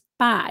close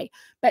by.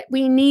 But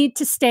we need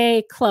to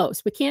stay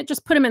close. We can't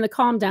just put them in the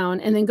calm down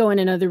and then go in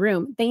another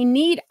room. They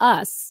need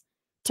us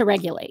to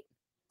regulate,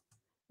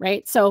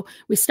 right? So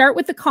we start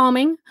with the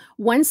calming.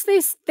 Once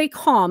they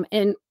calm,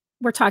 and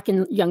we're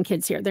talking young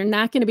kids here, they're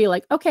not going to be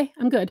like, okay,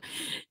 I'm good.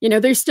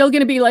 They're still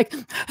going to be like,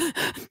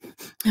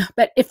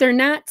 but if they're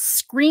not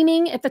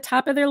screaming at the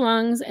top of their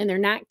lungs and they're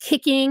not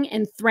kicking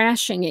and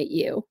thrashing at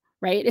you,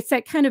 right? It's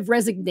that kind of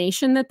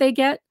resignation that they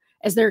get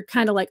as they're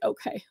kind of like,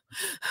 okay,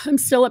 I'm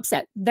still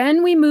upset.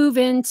 Then we move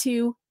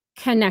into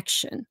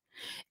connection.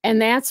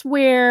 And that's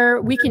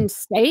where we can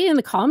stay in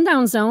the calm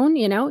down zone.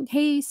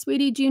 Hey,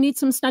 sweetie, do you need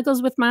some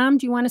snuggles with mom?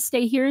 Do you want to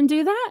stay here and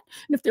do that?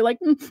 And if they're like,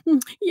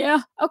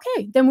 yeah,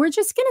 okay, then we're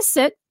just going to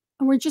sit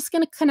and we're just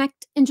going to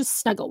connect and just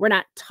snuggle. We're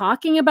not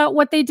talking about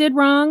what they did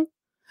wrong.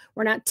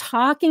 We're not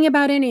talking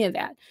about any of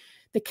that.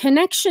 The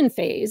connection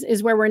phase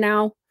is where we're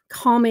now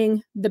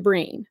calming the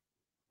brain,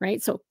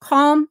 right? So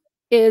calm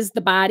is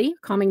the body,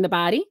 calming the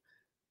body.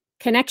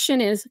 Connection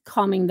is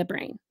calming the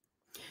brain.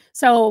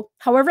 So,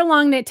 however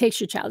long that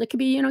takes your child, it could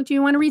be, do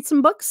you want to read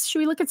some books? Should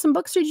we look at some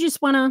books, or do you just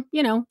want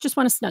to, just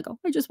want to snuggle?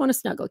 I just want to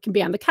snuggle. It can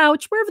be on the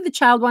couch, wherever the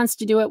child wants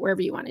to do it,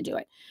 wherever you want to do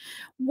it.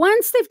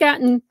 Once they've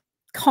gotten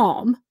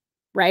calm,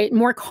 right?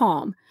 More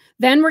calm,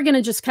 then we're going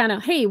to just kind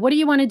of, hey, what do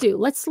you want to do?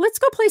 Let's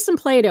go play some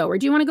Play-Doh, or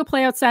do you want to go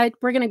play outside?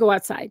 We're going to go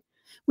outside.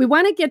 We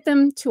want to get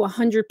them to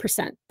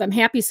 100%, them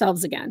happy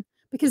selves again,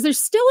 because there's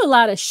still a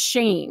lot of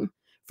shame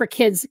for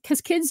kids, because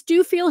kids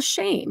do feel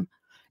shame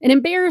and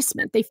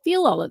embarrassment. They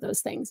feel all of those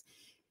things.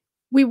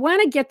 We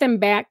want to get them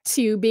back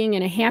to being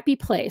in a happy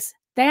place.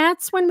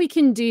 That's when we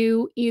can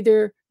do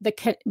either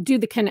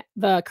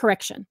the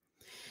correction.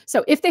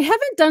 So if they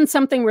haven't done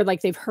something where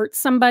like they've hurt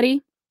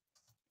somebody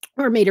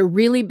or made a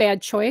really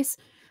bad choice,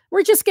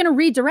 we're just going to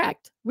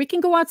redirect. We can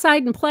go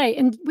outside and play,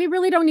 and we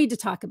really don't need to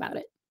talk about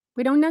it.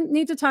 We don't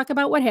need to talk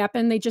about what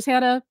happened. They just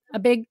had a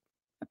big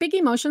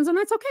emotions, and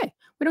that's okay.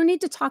 We don't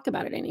need to talk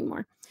about it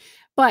anymore.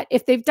 But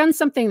if they've done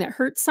something that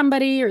hurt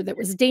somebody or that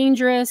was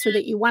dangerous or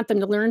that you want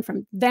them to learn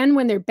from, then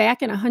when they're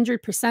back in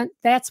 100%,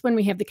 that's when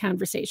we have the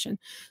conversation.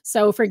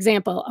 So for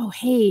example, oh,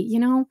 hey,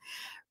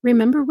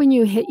 remember when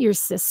you hit your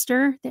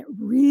sister? That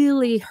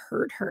really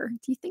hurt her.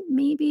 Do you think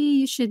maybe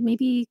you should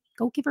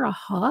go give her a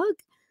hug?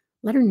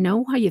 Let her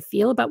know how you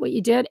feel about what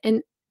you did?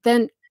 And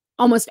then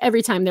almost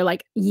every time they're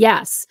like,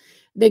 yes,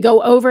 they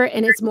go over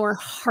and it's more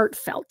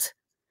heartfelt.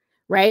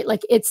 Right?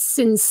 Like it's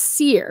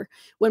sincere.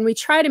 When we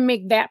try to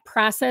make that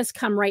process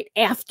come right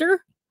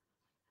after,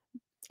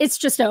 it's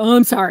just oh,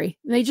 I'm sorry.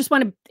 They just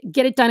want to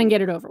get it done and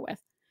get it over with.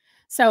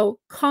 So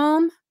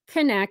calm,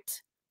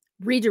 connect,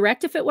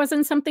 redirect if it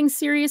wasn't something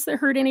serious that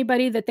hurt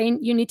anybody that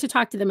you need to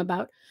talk to them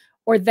about,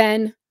 or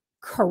then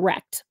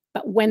correct,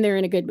 but when they're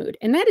in a good mood.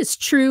 And that is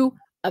true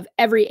of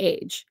every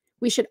age.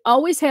 We should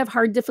always have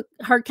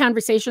hard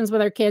conversations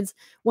with our kids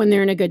when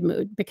they're in a good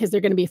mood, because they're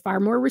going to be far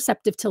more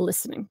receptive to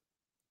listening.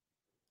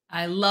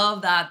 I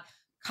love that.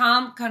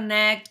 Calm,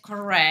 connect,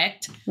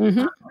 correct.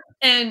 Mm-hmm.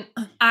 And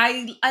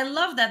I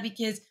love that,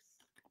 because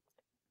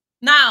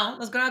now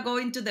let's gonna go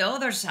into the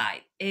other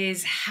side,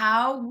 is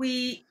how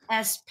we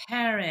as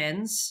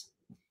parents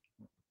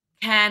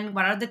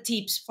what are the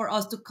tips for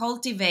us to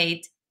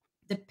cultivate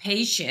the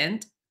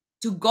patient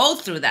to go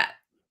through that?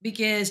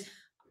 Because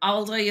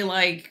I'll tell you,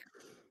 like,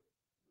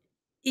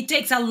 it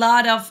takes a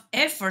lot of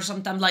effort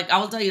sometimes. Like,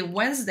 I'll tell you,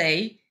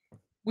 Wednesday,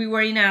 we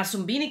were in a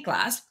Zumbini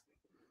class.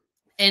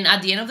 And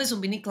at the end of the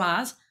Zumbini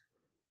class,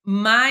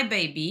 my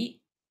baby,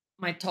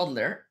 my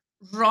toddler,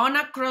 run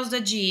across the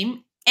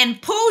gym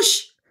and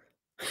push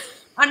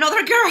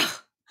another girl.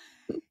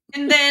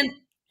 And then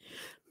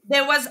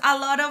there was a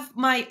lot of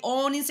my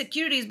own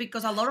insecurities,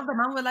 because a lot of the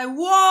moms were like,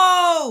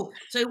 whoa.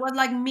 So it was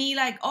like me,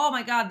 like, oh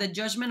my God, the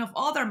judgment of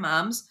other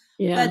moms.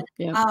 Yeah. But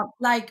Yeah.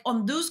 like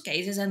on those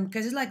cases and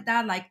cases like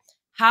that, like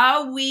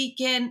how we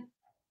can,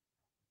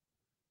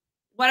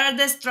 what are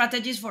the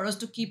strategies for us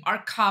to keep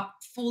our cup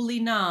full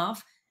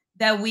enough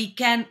that we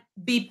can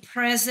be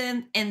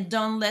present and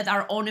don't let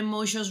our own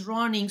emotions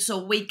running,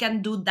 so we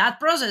can do that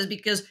process?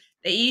 Because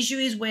the issue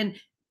is when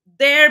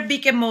their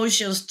big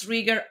emotions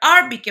trigger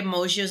our big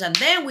emotions, and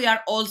then we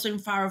are also in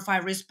fight or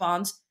flight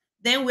response,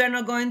 then we are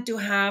not going to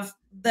have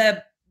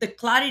the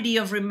clarity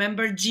of,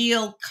 remember,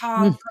 Jill,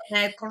 calm,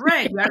 connect,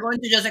 correct. We are going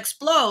to just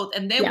explode,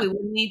 and then Yeah. we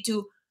will need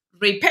to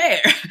repair.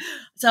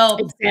 So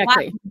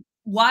Exactly.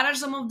 what are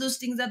some of those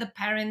things that the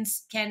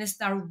parents can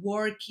start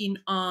working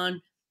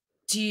on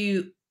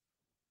to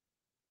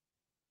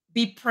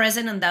be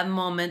present in that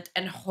moment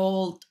and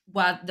hold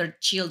what their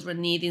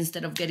children need,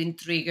 instead of getting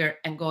triggered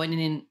and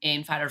going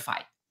in fight or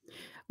fight?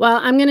 Well,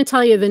 I'm going to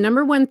tell you the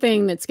number one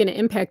thing that's going to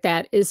impact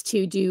that is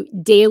to do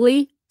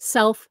daily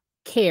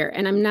self-care.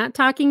 And I'm not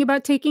talking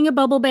about taking a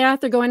bubble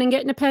bath or going and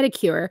getting a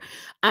pedicure.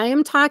 I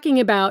am talking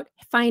about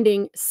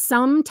finding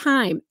some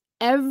time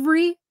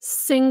every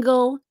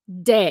single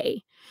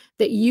day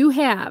that you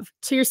have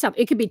to yourself.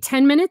 It could be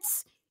 10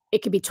 minutes,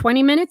 it could be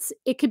 20 minutes,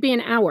 it could be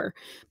an hour.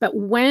 But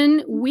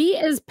when we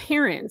as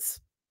parents,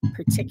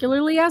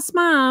 particularly us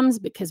moms,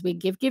 because we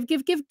give,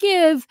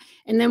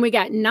 and then we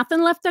got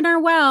nothing left in our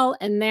well,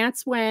 and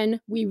that's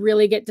when we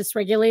really get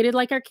dysregulated,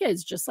 like our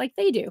kids, just like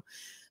they do.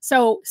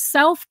 So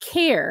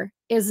self-care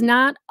is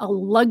not a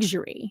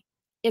luxury.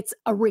 It's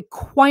a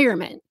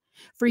requirement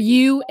for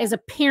you as a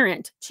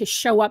parent to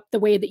show up the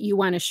way that you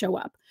want to show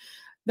up.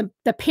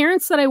 The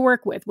parents that I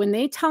work with, when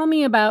they tell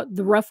me about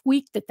the rough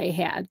week that they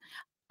had,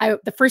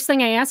 the first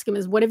thing I ask them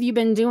is, what have you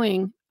been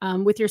doing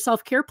with your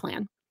self-care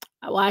plan?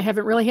 Well, I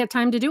haven't really had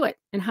time to do it.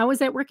 And how is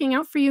that working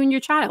out for you and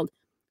your child?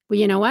 Well,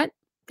 you know what?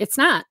 It's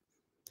not.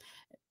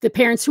 The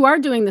parents who are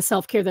doing the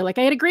self-care, they're like,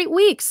 I had a great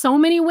week, so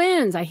many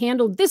wins. I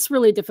handled this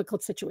really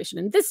difficult situation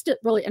and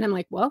and I'm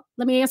like, well,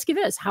 let me ask you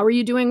this. How are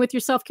you doing with your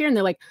self-care? And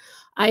they're like,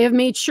 I have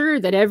made sure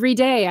that every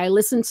day I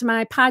listen to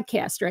my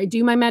podcast, or I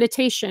do my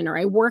meditation, or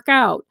I work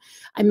out.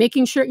 I'm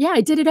making sure, yeah,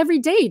 I did it every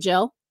day,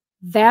 Jill.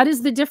 That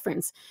is the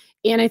difference.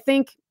 And I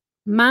think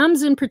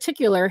moms in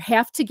particular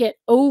have to get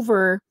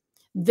over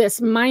this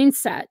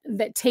mindset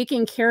that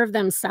taking care of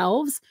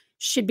themselves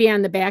should be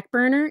on the back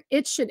burner.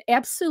 It should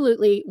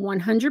absolutely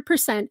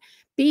 100%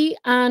 be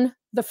on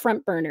the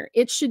front burner.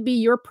 It should be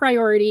your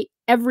priority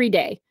every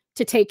day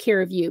to take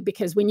care of you,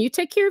 because when you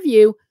take care of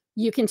you,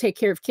 you can take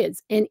care of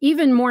kids. And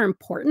even more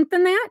important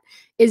than that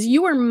is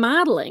you are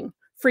modeling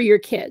for your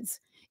kids.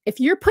 If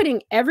you're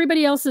putting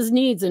everybody else's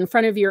needs in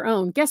front of your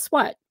own, guess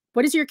what?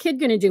 What is your kid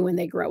going to do when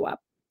they grow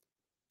up?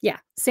 Yeah,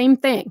 same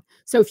thing.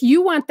 So if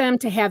you want them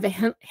to have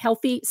a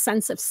healthy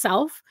sense of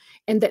self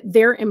and that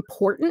they're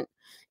important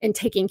and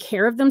taking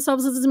care of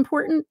themselves is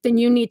important, then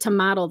you need to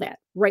model that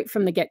right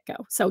from the get-go.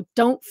 So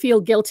don't feel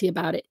guilty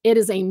about it. It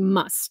is a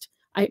must.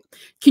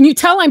 Can you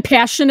tell I'm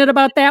passionate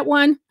about that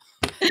one?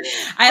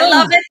 I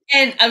love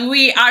it, and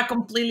we are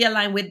completely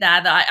aligned with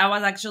that. I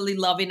was actually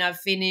loving. I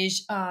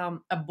finished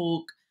a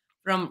book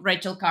from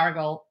Rachel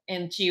Cargle,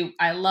 and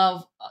I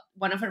love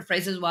one of her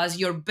phrases was,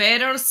 "Your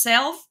better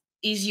self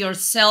is your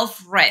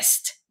self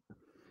rest,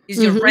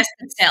 is your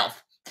rested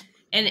self,"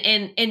 and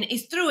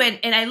it's true.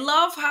 And I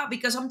love how,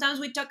 because sometimes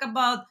we talk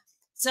about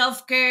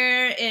self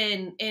care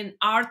and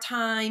our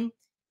time,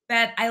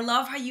 but I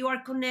love how you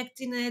are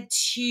connecting it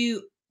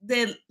to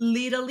the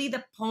literally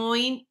the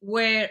point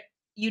where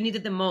you need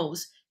it the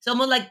most. It's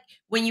almost like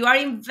when you are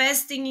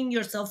investing in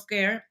your self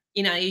care,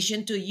 in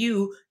addition to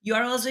you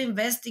are also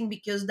investing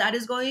because that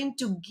is going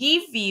to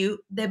give you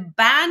the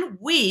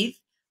bandwidth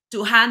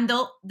to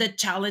handle the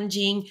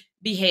challenging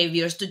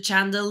behaviors, to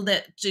handle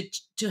the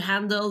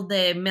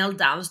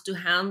meltdowns, to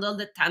handle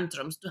the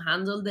tantrums, to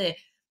handle the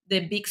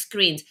big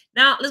screens.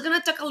 Now let's gonna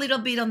talk a little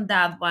bit on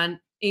that one,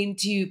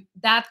 into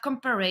that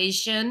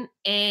comparison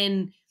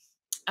and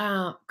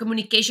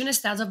communication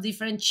styles of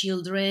different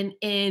children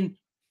and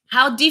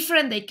how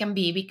different they can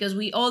be, because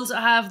we also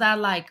have that,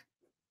 like,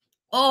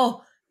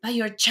 oh, but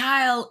your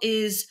child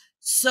is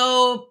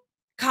so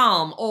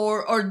calm,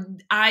 or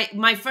I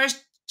my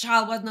first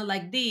child was not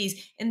like this,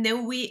 and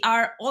then we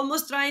are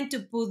almost trying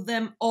to put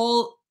them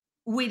all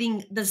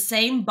within the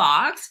same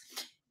box.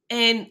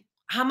 And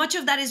how much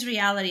of that is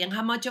reality and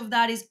how much of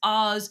that is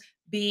us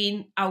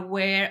being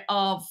aware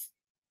of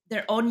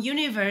their own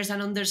universe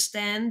and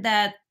understand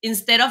that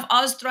instead of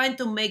us trying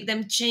to make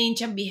them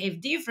change and behave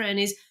different,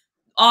 is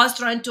us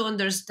trying to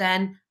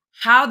understand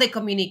how they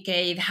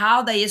communicate,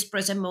 how they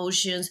express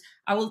emotions.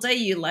 I will tell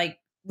you, like,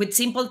 with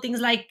simple things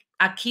like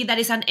a kid that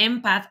is an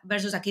empath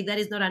versus a kid that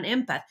is not an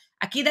empath.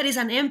 A kid that is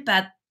an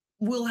empath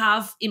will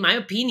have, in my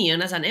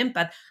opinion, as an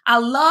empath,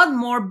 a lot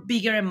more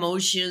bigger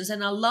emotions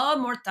and a lot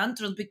more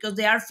tantrums because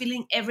they are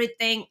feeling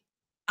everything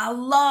a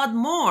lot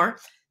more.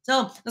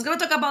 So let's going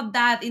to talk about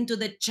that, into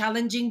the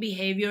challenging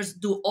behaviors.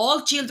 Do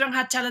all children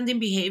have challenging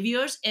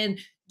behaviors, and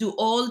do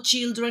all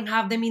children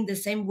have them in the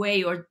same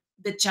way, or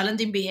the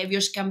challenging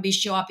behaviors can be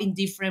show up in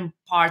different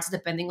parts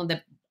depending on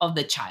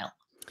the child?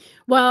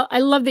 Well, I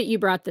love that you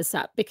brought this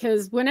up,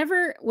 because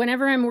whenever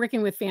I'm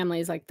working with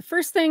families, like the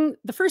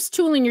first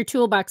tool in your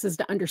toolbox is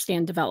to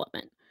understand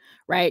development,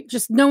 right?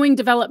 Just knowing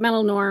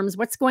developmental norms,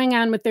 what's going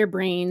on with their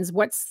brains,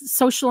 what's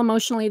social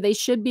emotionally they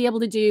should be able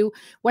to do,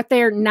 what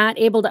they're not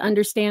able to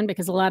understand,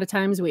 because a lot of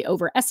times we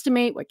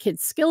overestimate what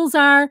kids' skills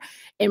are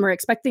and we're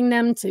expecting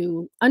them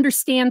to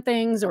understand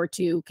things or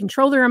to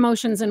control their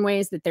emotions in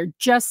ways that they're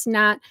just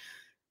not,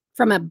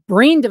 from a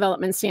brain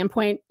development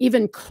standpoint,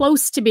 even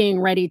close to being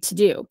ready to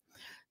do.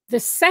 The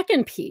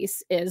second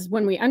piece is,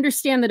 when we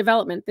understand the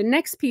development, the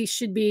next piece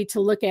should be to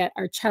look at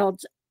our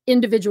child's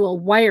individual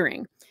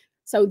wiring.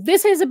 So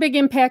this has a big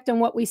impact on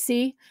what we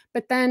see,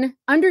 but then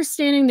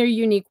understanding their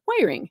unique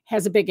wiring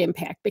has a big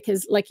impact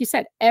because, like you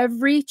said,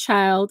 every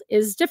child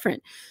is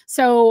different.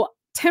 So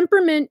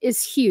temperament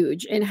is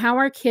huge in how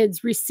our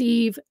kids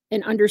receive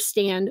and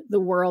understand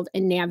the world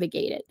and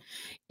navigate it.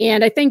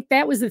 And I think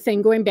that was the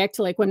thing, going back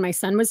to like when my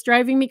son was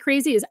driving me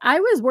crazy, is I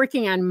was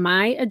working on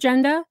my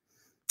agenda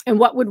and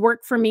what would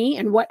work for me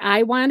and what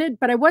I wanted,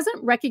 but I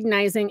wasn't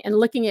recognizing and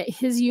looking at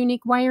his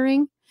unique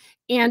wiring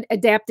and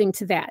adapting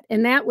to that.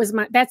 And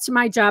that's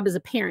my job as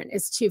a parent,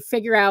 is to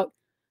figure out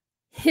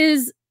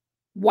his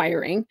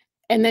wiring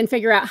and then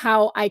figure out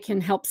how I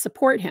can help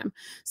support him.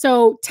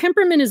 So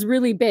temperament is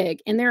really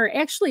big. And there are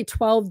actually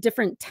 12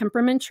 different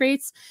temperament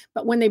traits,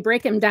 but when they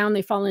break them down,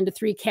 they fall into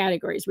 3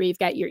 categories, where you've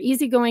got your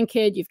easygoing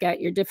kid, you've got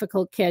your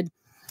difficult kid,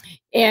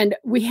 and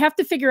we have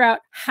to figure out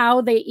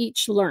how they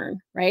each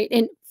learn, right?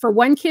 And for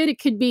one kid, it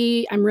could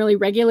be, I'm really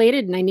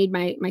regulated and I need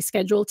my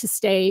schedule to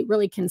stay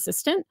really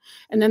consistent.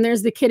 And then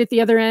there's the kid at the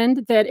other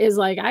end that is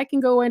like, I can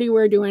go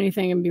anywhere, do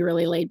anything, and be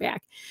really laid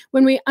back.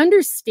 When we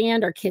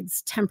understand our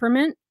kids'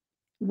 temperament,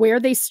 where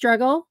they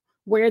struggle,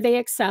 where they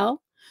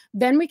excel,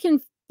 then we can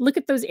look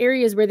at those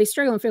areas where they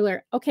struggle and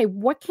figure, okay,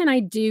 what can I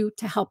do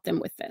to help them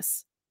with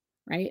this?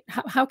 Right?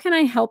 How can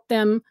I help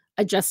them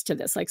adjust to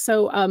this? Like,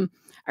 so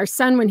our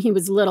son, when he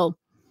was little,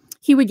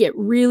 he would get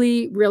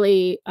really,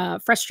 really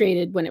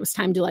frustrated when it was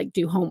time to like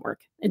do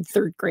homework in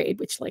 3rd grade,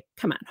 which, like,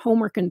 come on,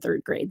 homework in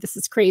 3rd grade. This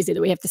is crazy that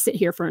we have to sit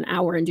here for an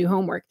hour and do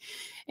homework.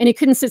 And he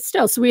couldn't sit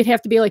still. So we'd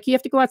have to be like, you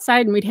have to go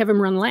outside, and we'd have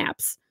him run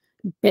laps.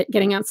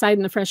 getting outside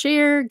in the fresh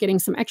air, getting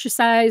some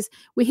exercise.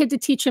 We had to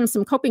teach him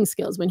some coping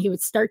skills when he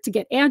would start to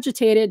get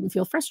agitated and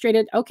feel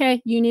frustrated.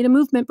 Okay, you need a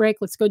movement break.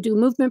 Let's go do a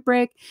movement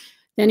break.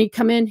 Then he'd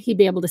come in, he'd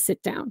be able to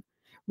sit down.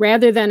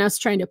 Rather than us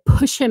trying to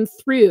push him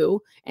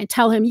through and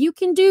tell him, you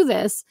can do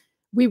this,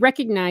 we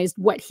recognized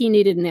what he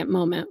needed in that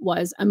moment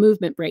was a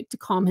movement break to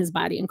calm his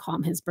body and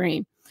calm his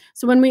brain.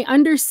 So when we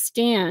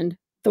understand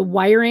the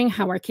wiring,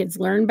 how our kids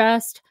learn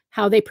best,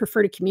 how they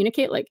prefer to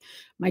communicate, like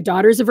my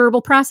daughter's a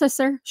verbal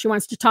processor. She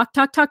wants to talk,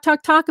 talk, talk,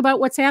 talk, talk about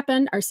what's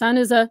happened. Our son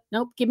is a,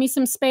 nope, give me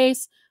some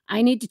space.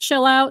 I need to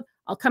chill out.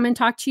 I'll come and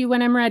talk to you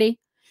when I'm ready.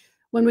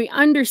 When we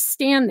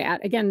understand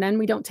that, again, then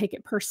we don't take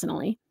it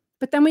personally,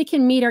 but then we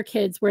can meet our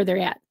kids where they're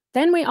at.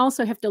 Then we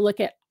also have to look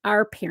at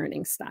our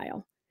parenting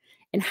style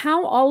and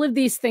how all of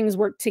these things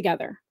work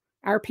together.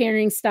 Our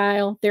parenting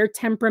style, their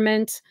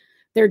temperament,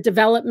 their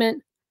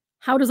development.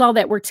 How does all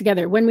that work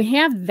together? When we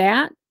have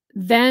that,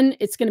 then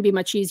it's going to be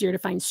much easier to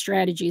find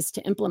strategies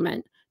to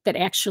implement that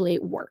actually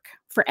work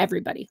for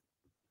everybody.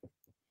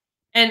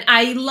 And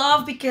I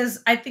love,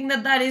 because I think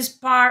that that is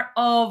part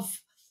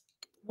of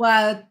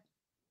what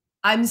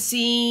I'm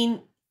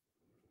seeing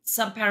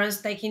some parents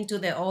taking to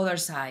the other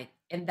side.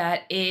 And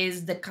that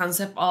is the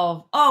concept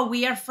of, oh,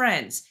 we are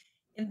friends.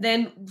 And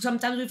then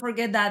sometimes we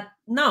forget that,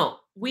 no,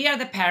 we are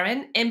the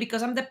parent. And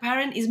because I'm the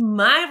parent, it's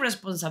my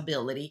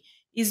responsibility.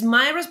 It's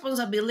my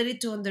responsibility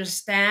to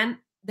understand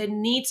the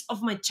needs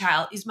of my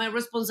child. It's my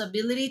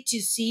responsibility to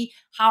see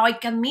how I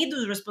can meet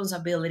those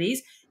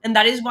responsibilities. And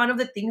that is one of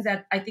the things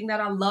that I think that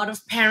a lot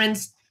of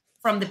parents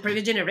from the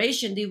previous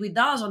generation did with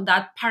us on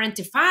that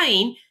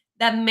parentifying,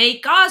 that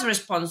make us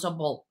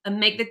responsible and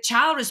make the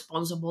child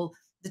responsible.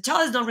 The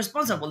child is not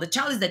responsible. The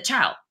child is the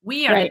child.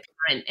 We are Right. the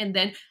parent. And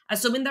then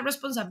assuming that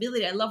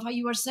responsibility, I love how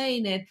you are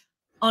saying it,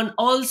 on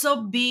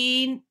also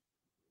being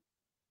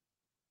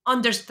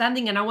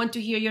understanding, and I want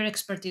to hear your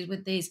expertise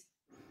with this,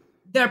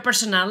 their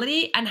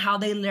personality and how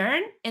they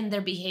learn and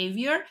their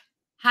behavior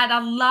had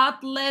a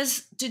lot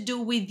less to do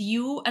with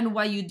you and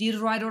what you did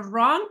right or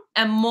wrong,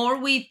 and more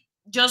with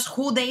just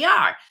who they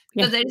are.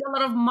 Yeah. Because there is a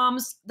lot of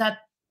moms that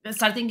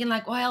start thinking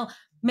like, well,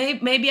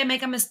 maybe I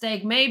make a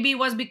mistake. Maybe it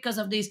was because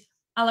of this.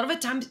 A lot of the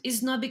times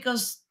it's not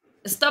because,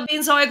 stop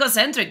being so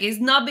egocentric. It's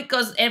not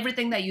because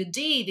everything that you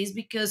did. It's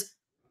because,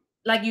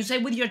 like you say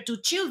with your two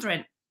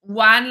children,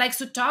 one likes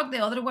to talk, the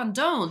other one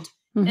don't.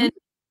 Mhm. And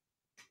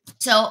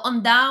so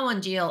on that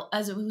one, Jill,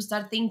 as we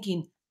start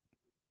thinking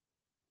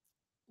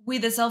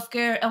with the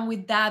self-care and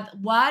with that,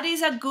 what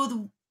is a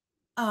good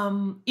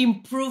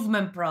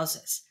improvement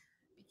process?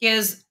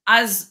 Because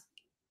as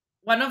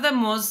one of the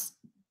most,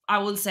 I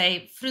will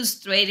say,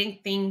 frustrating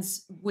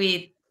things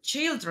with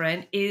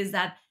children is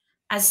that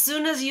as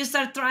soon as you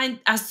start trying,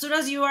 as soon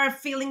as you are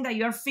feeling that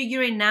you're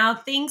figuring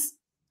out things,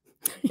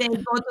 they go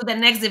to the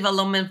next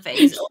development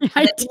phase, or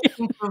I the do. next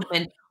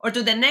improvement, or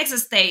to the next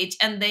stage,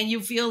 and then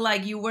you feel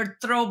like you were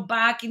thrown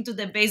back into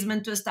the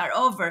basement to start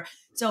over.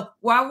 So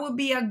what would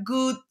be a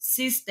good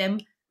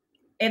system?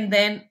 And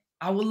then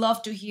I would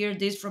love to hear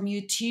this from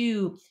you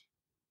too,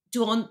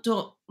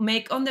 to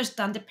make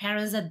understand the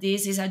parents that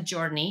this is a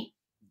journey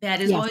that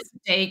is going Yes. to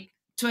take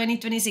 20,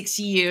 26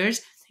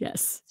 years.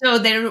 Yes. So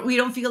there we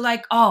don't feel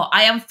like, oh,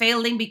 I am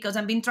failing because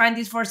I've been trying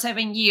this for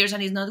 7 years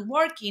and it's not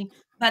working.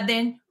 But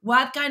then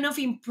what kind of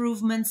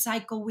improvement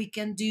cycle we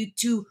can do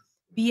to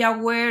be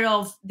aware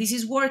of, this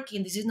is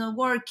working, this is not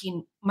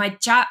working. My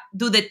child,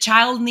 do the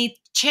child need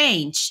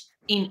change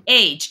in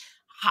age?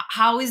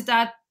 How is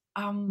that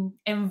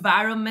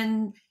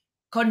environment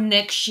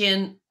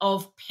connection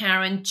of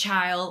parent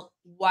child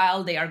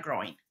while they are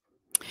growing?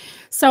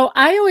 So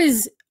I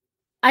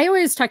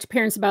always talk to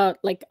parents about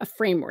like a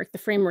framework. The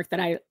framework that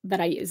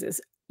I use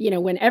is,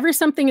 whenever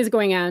something is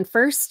going on,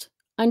 first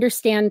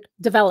understand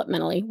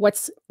developmentally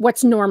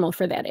what's normal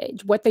for that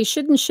age, what they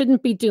should and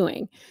shouldn't be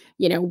doing,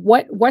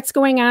 what's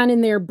going on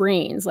in their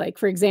brains. Like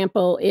for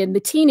example, in the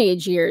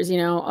teenage years,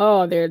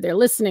 oh, they're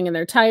listening and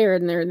they're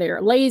tired and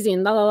they're lazy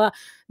and blah blah blah.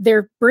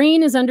 Their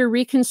brain is under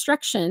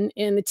reconstruction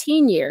in the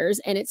teen years,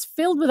 and it's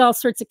filled with all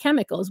sorts of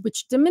chemicals,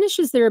 which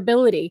diminishes their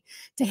ability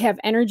to have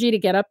energy to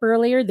get up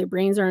earlier. Their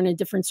brains are in a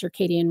different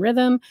circadian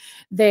rhythm.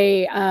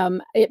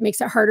 It makes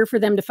it harder for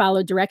them to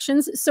follow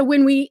directions. So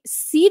when we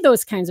see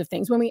those kinds of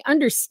things, when we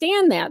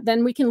understand that,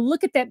 then we can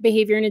look at that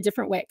behavior in a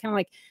different way. Kind of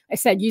like I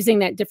said, using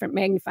that different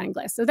magnifying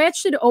glass. So that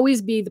should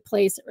always be the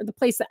place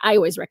that I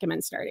always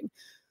recommend starting.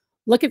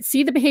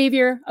 See the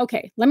behavior.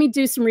 Okay, let me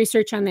do some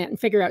research on that and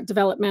figure out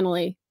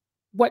developmentally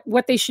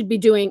what they should be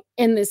doing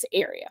in this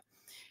area.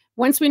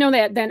 Once we know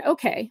that, then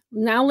okay,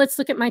 now let's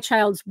look at my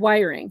child's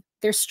wiring.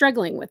 They're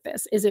struggling with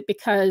this. Is it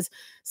because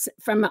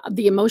from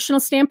the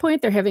emotional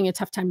standpoint, they're having a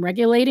tough time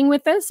regulating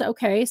with this?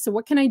 Okay, so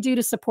what can I do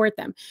to support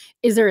them?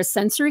 Is there a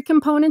sensory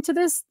component to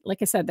this? Like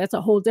I said, that's a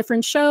whole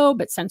different show,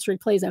 but sensory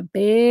plays a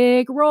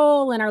big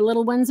role in our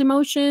little one's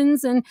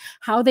emotions and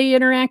how they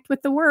interact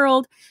with the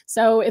world.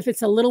 So if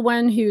it's a little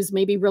one who's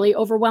maybe really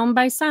overwhelmed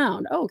by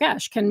sound, oh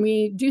gosh, can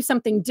we do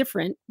something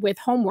different with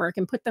homework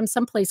and put them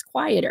someplace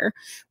quieter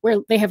where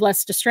they have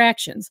less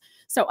distractions?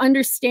 So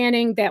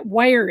understanding that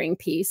wiring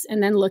piece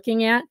and then looking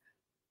at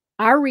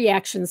our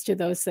reactions to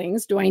those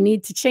things? Do I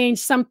need to change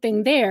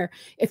something there?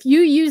 If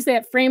you use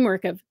that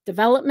framework of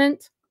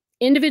development,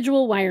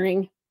 individual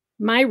wiring,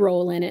 my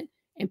role in it,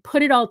 and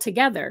put it all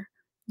together,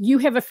 you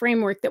have a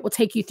framework that will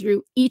take you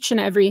through each and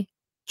every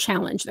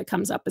challenge that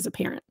comes up as a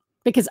parent.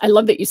 Because I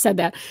love that you said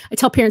that. I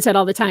tell parents that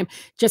all the time.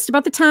 Just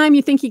about the time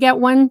you think you got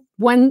one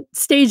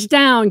stage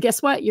down,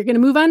 guess what? You're going to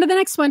move on to the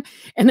next one.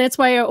 And that's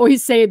why I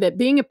always say that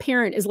being a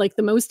parent is like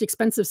the most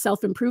expensive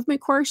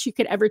self-improvement course you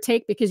could ever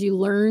take, because you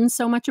learn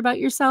so much about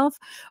yourself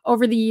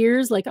over the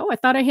years. Like, oh, I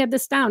thought I had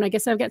this down. I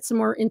guess I've got some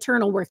more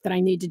internal work that I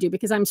need to do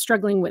because I'm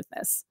struggling with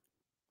this.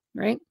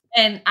 Right?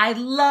 And I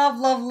love,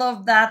 love,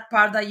 love that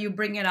part that you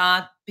bring it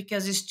up,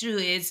 because it's true.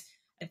 It's,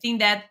 I think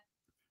that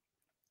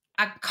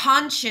a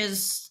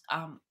conscious,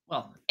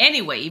 well,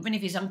 anyway, even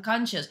if it's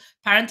unconscious,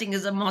 parenting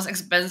is the most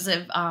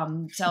expensive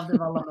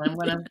self-development. I'm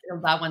going to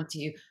tell that one to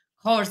you,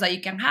 course that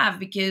you can have,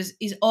 because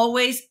it's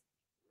always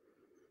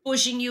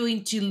pushing you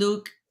into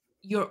look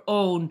your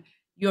own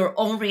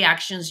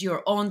reactions,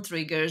 your own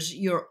triggers,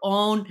 your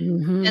own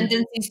Hmm.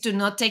 tendencies to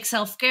not take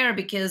self-care.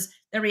 Because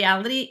the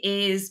reality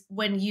is,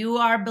 when you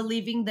are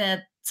believing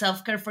that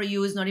self-care for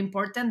you is not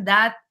important,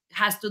 that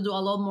has to do a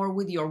lot more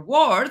with your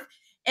worth,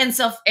 and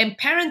self and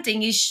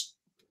parenting is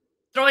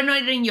throwing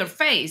it in your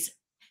face.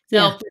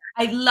 Yeah. So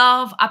I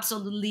love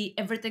absolutely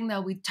everything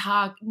that we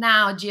talk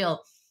now,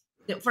 Jill.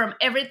 From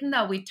everything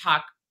that we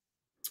talk,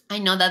 I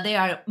know that there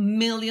are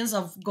millions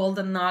of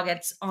golden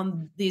nuggets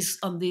on this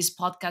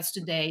podcast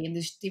today, in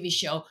this TV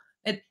show.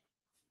 But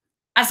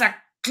as a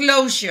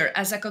closure,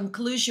 as a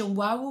conclusion,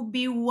 what would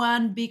be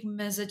one big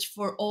message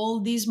for all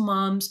these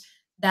moms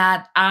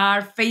that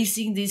are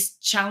facing these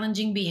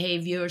challenging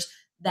behaviors,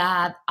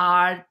 that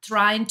are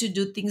trying to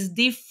do things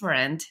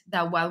different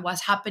than what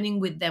was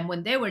happening with them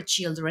when they were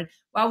children?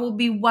 What would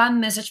be one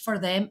message for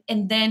them?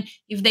 And then,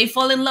 if they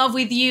fall in love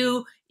with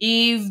you,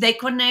 if they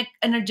connect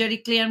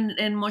energetically and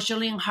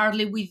emotionally and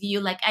heartily with you,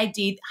 like I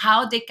did,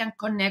 how they can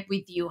connect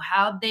with you,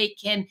 how they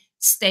can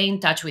stay in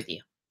touch with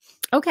you?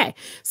 Okay.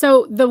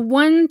 So the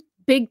one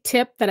big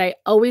tip that I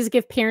always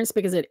give parents,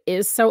 because it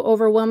is so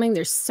overwhelming,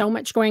 there's so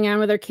much going on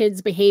with their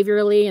kids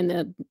behaviorally, and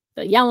the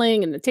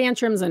yelling and the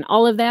tantrums and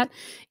all of that,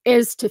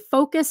 is to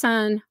focus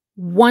on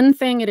one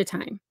thing at a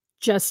time.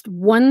 Just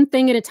one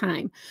thing at a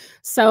time.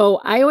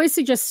 So I always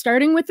suggest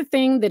starting with the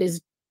thing that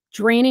is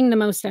draining the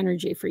most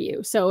energy for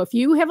you. So if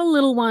you have a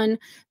little one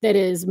that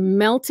is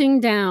melting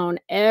down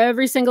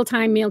every single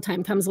time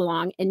mealtime comes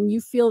along, and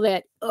you feel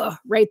that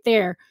right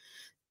there,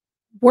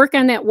 work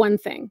on that one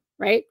thing,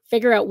 right?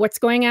 Figure out what's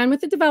going on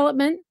with the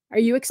development. Are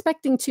you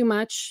expecting too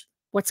much?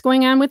 What's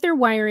going on with their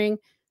wiring?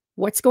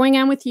 What's going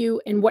on with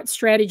you, and what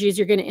strategies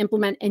you're going to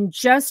implement, and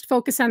just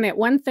focus on that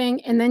one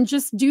thing, and then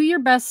just do your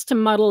best to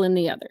muddle in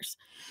the others.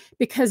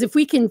 Because if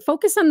we can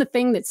focus on the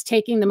thing that's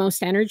taking the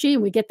most energy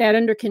and we get that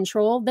under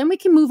control, then we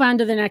can move on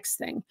to the next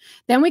thing.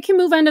 Then we can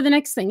move on to the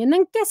next thing. And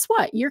then guess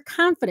what? Your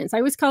confidence, I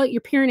always call it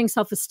your parenting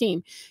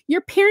self-esteem.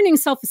 Your parenting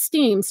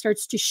self-esteem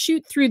starts to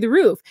shoot through the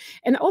roof.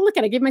 And oh, look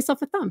at, I gave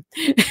myself a thumb.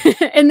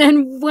 And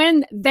then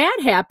when that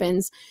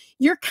happens,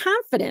 your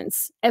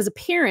confidence as a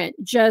parent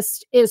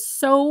just is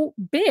so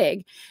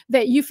big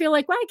that you feel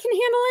like, well, I can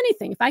handle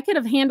anything. If I could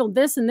have handled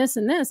this and this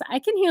and this, I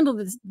can handle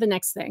this, the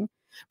next thing,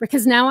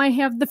 because now I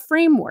have the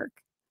framework.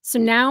 So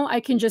now I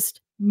can just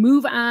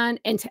move on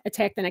and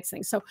attack the next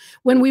thing. So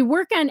when we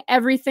work on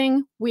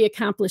everything, we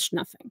accomplish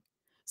nothing.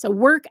 So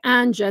work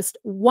on just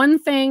one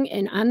thing.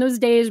 And on those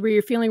days where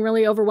you're feeling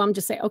really overwhelmed,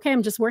 just say, okay,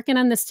 I'm just working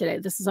on this today.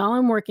 This is all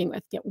I'm working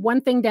with. Get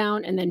one thing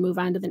down and then move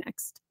on to the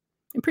next.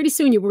 And pretty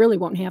soon you really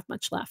won't have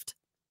much left.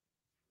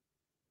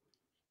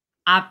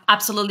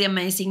 Absolutely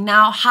amazing.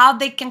 Now, how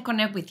they can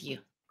connect with you?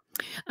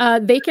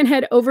 They can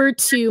head over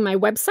to my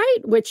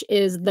website, which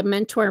is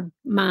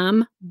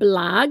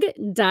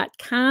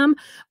thementormomblog.com.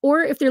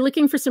 Or if they're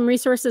looking for some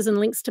resources and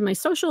links to my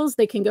socials,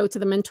 they can go to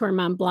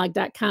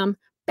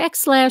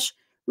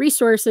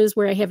thementormomblog.com/resources,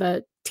 where I have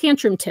a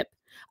tantrum tip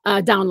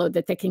download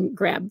that they can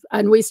grab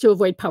on ways to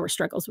avoid power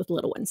struggles with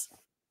little ones.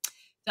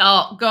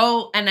 So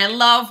go, and I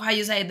love how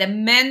you say the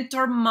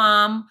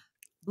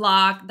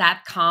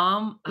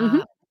mentormomblog.com.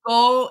 Mhm.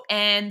 Go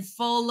and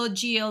follow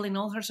Jill in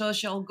all her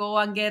social. Go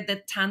and get the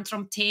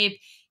tantrum tip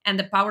and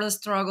the power of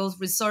struggles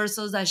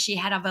resources that she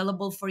had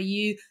available for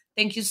you.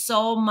 Thank you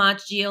so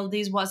much, Jill.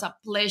 This was a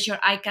pleasure.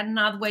 I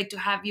cannot wait to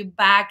have you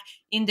back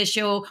in the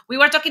show. We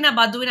were talking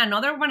about doing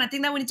another one. I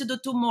think that we need to do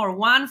two more,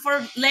 one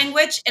for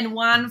language and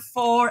one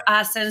for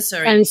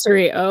sensory.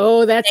 Sensory.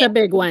 Oh, that's a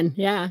big one.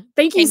 Yeah.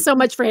 Thank you Thank so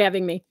much for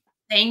having me.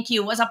 Thank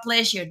you. It was a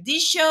pleasure.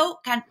 This show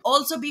can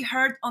also be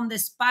heard on the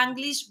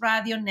Spanglish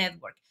Radio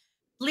Network.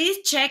 Please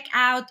check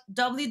out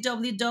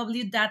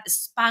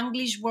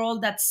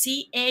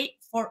www.spanglishworld.ca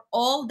for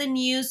all the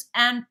news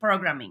and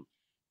programming.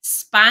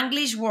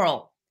 Spanglish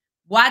World.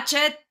 Watch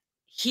it,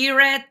 hear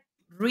it,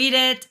 read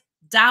it,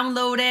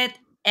 download it,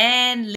 and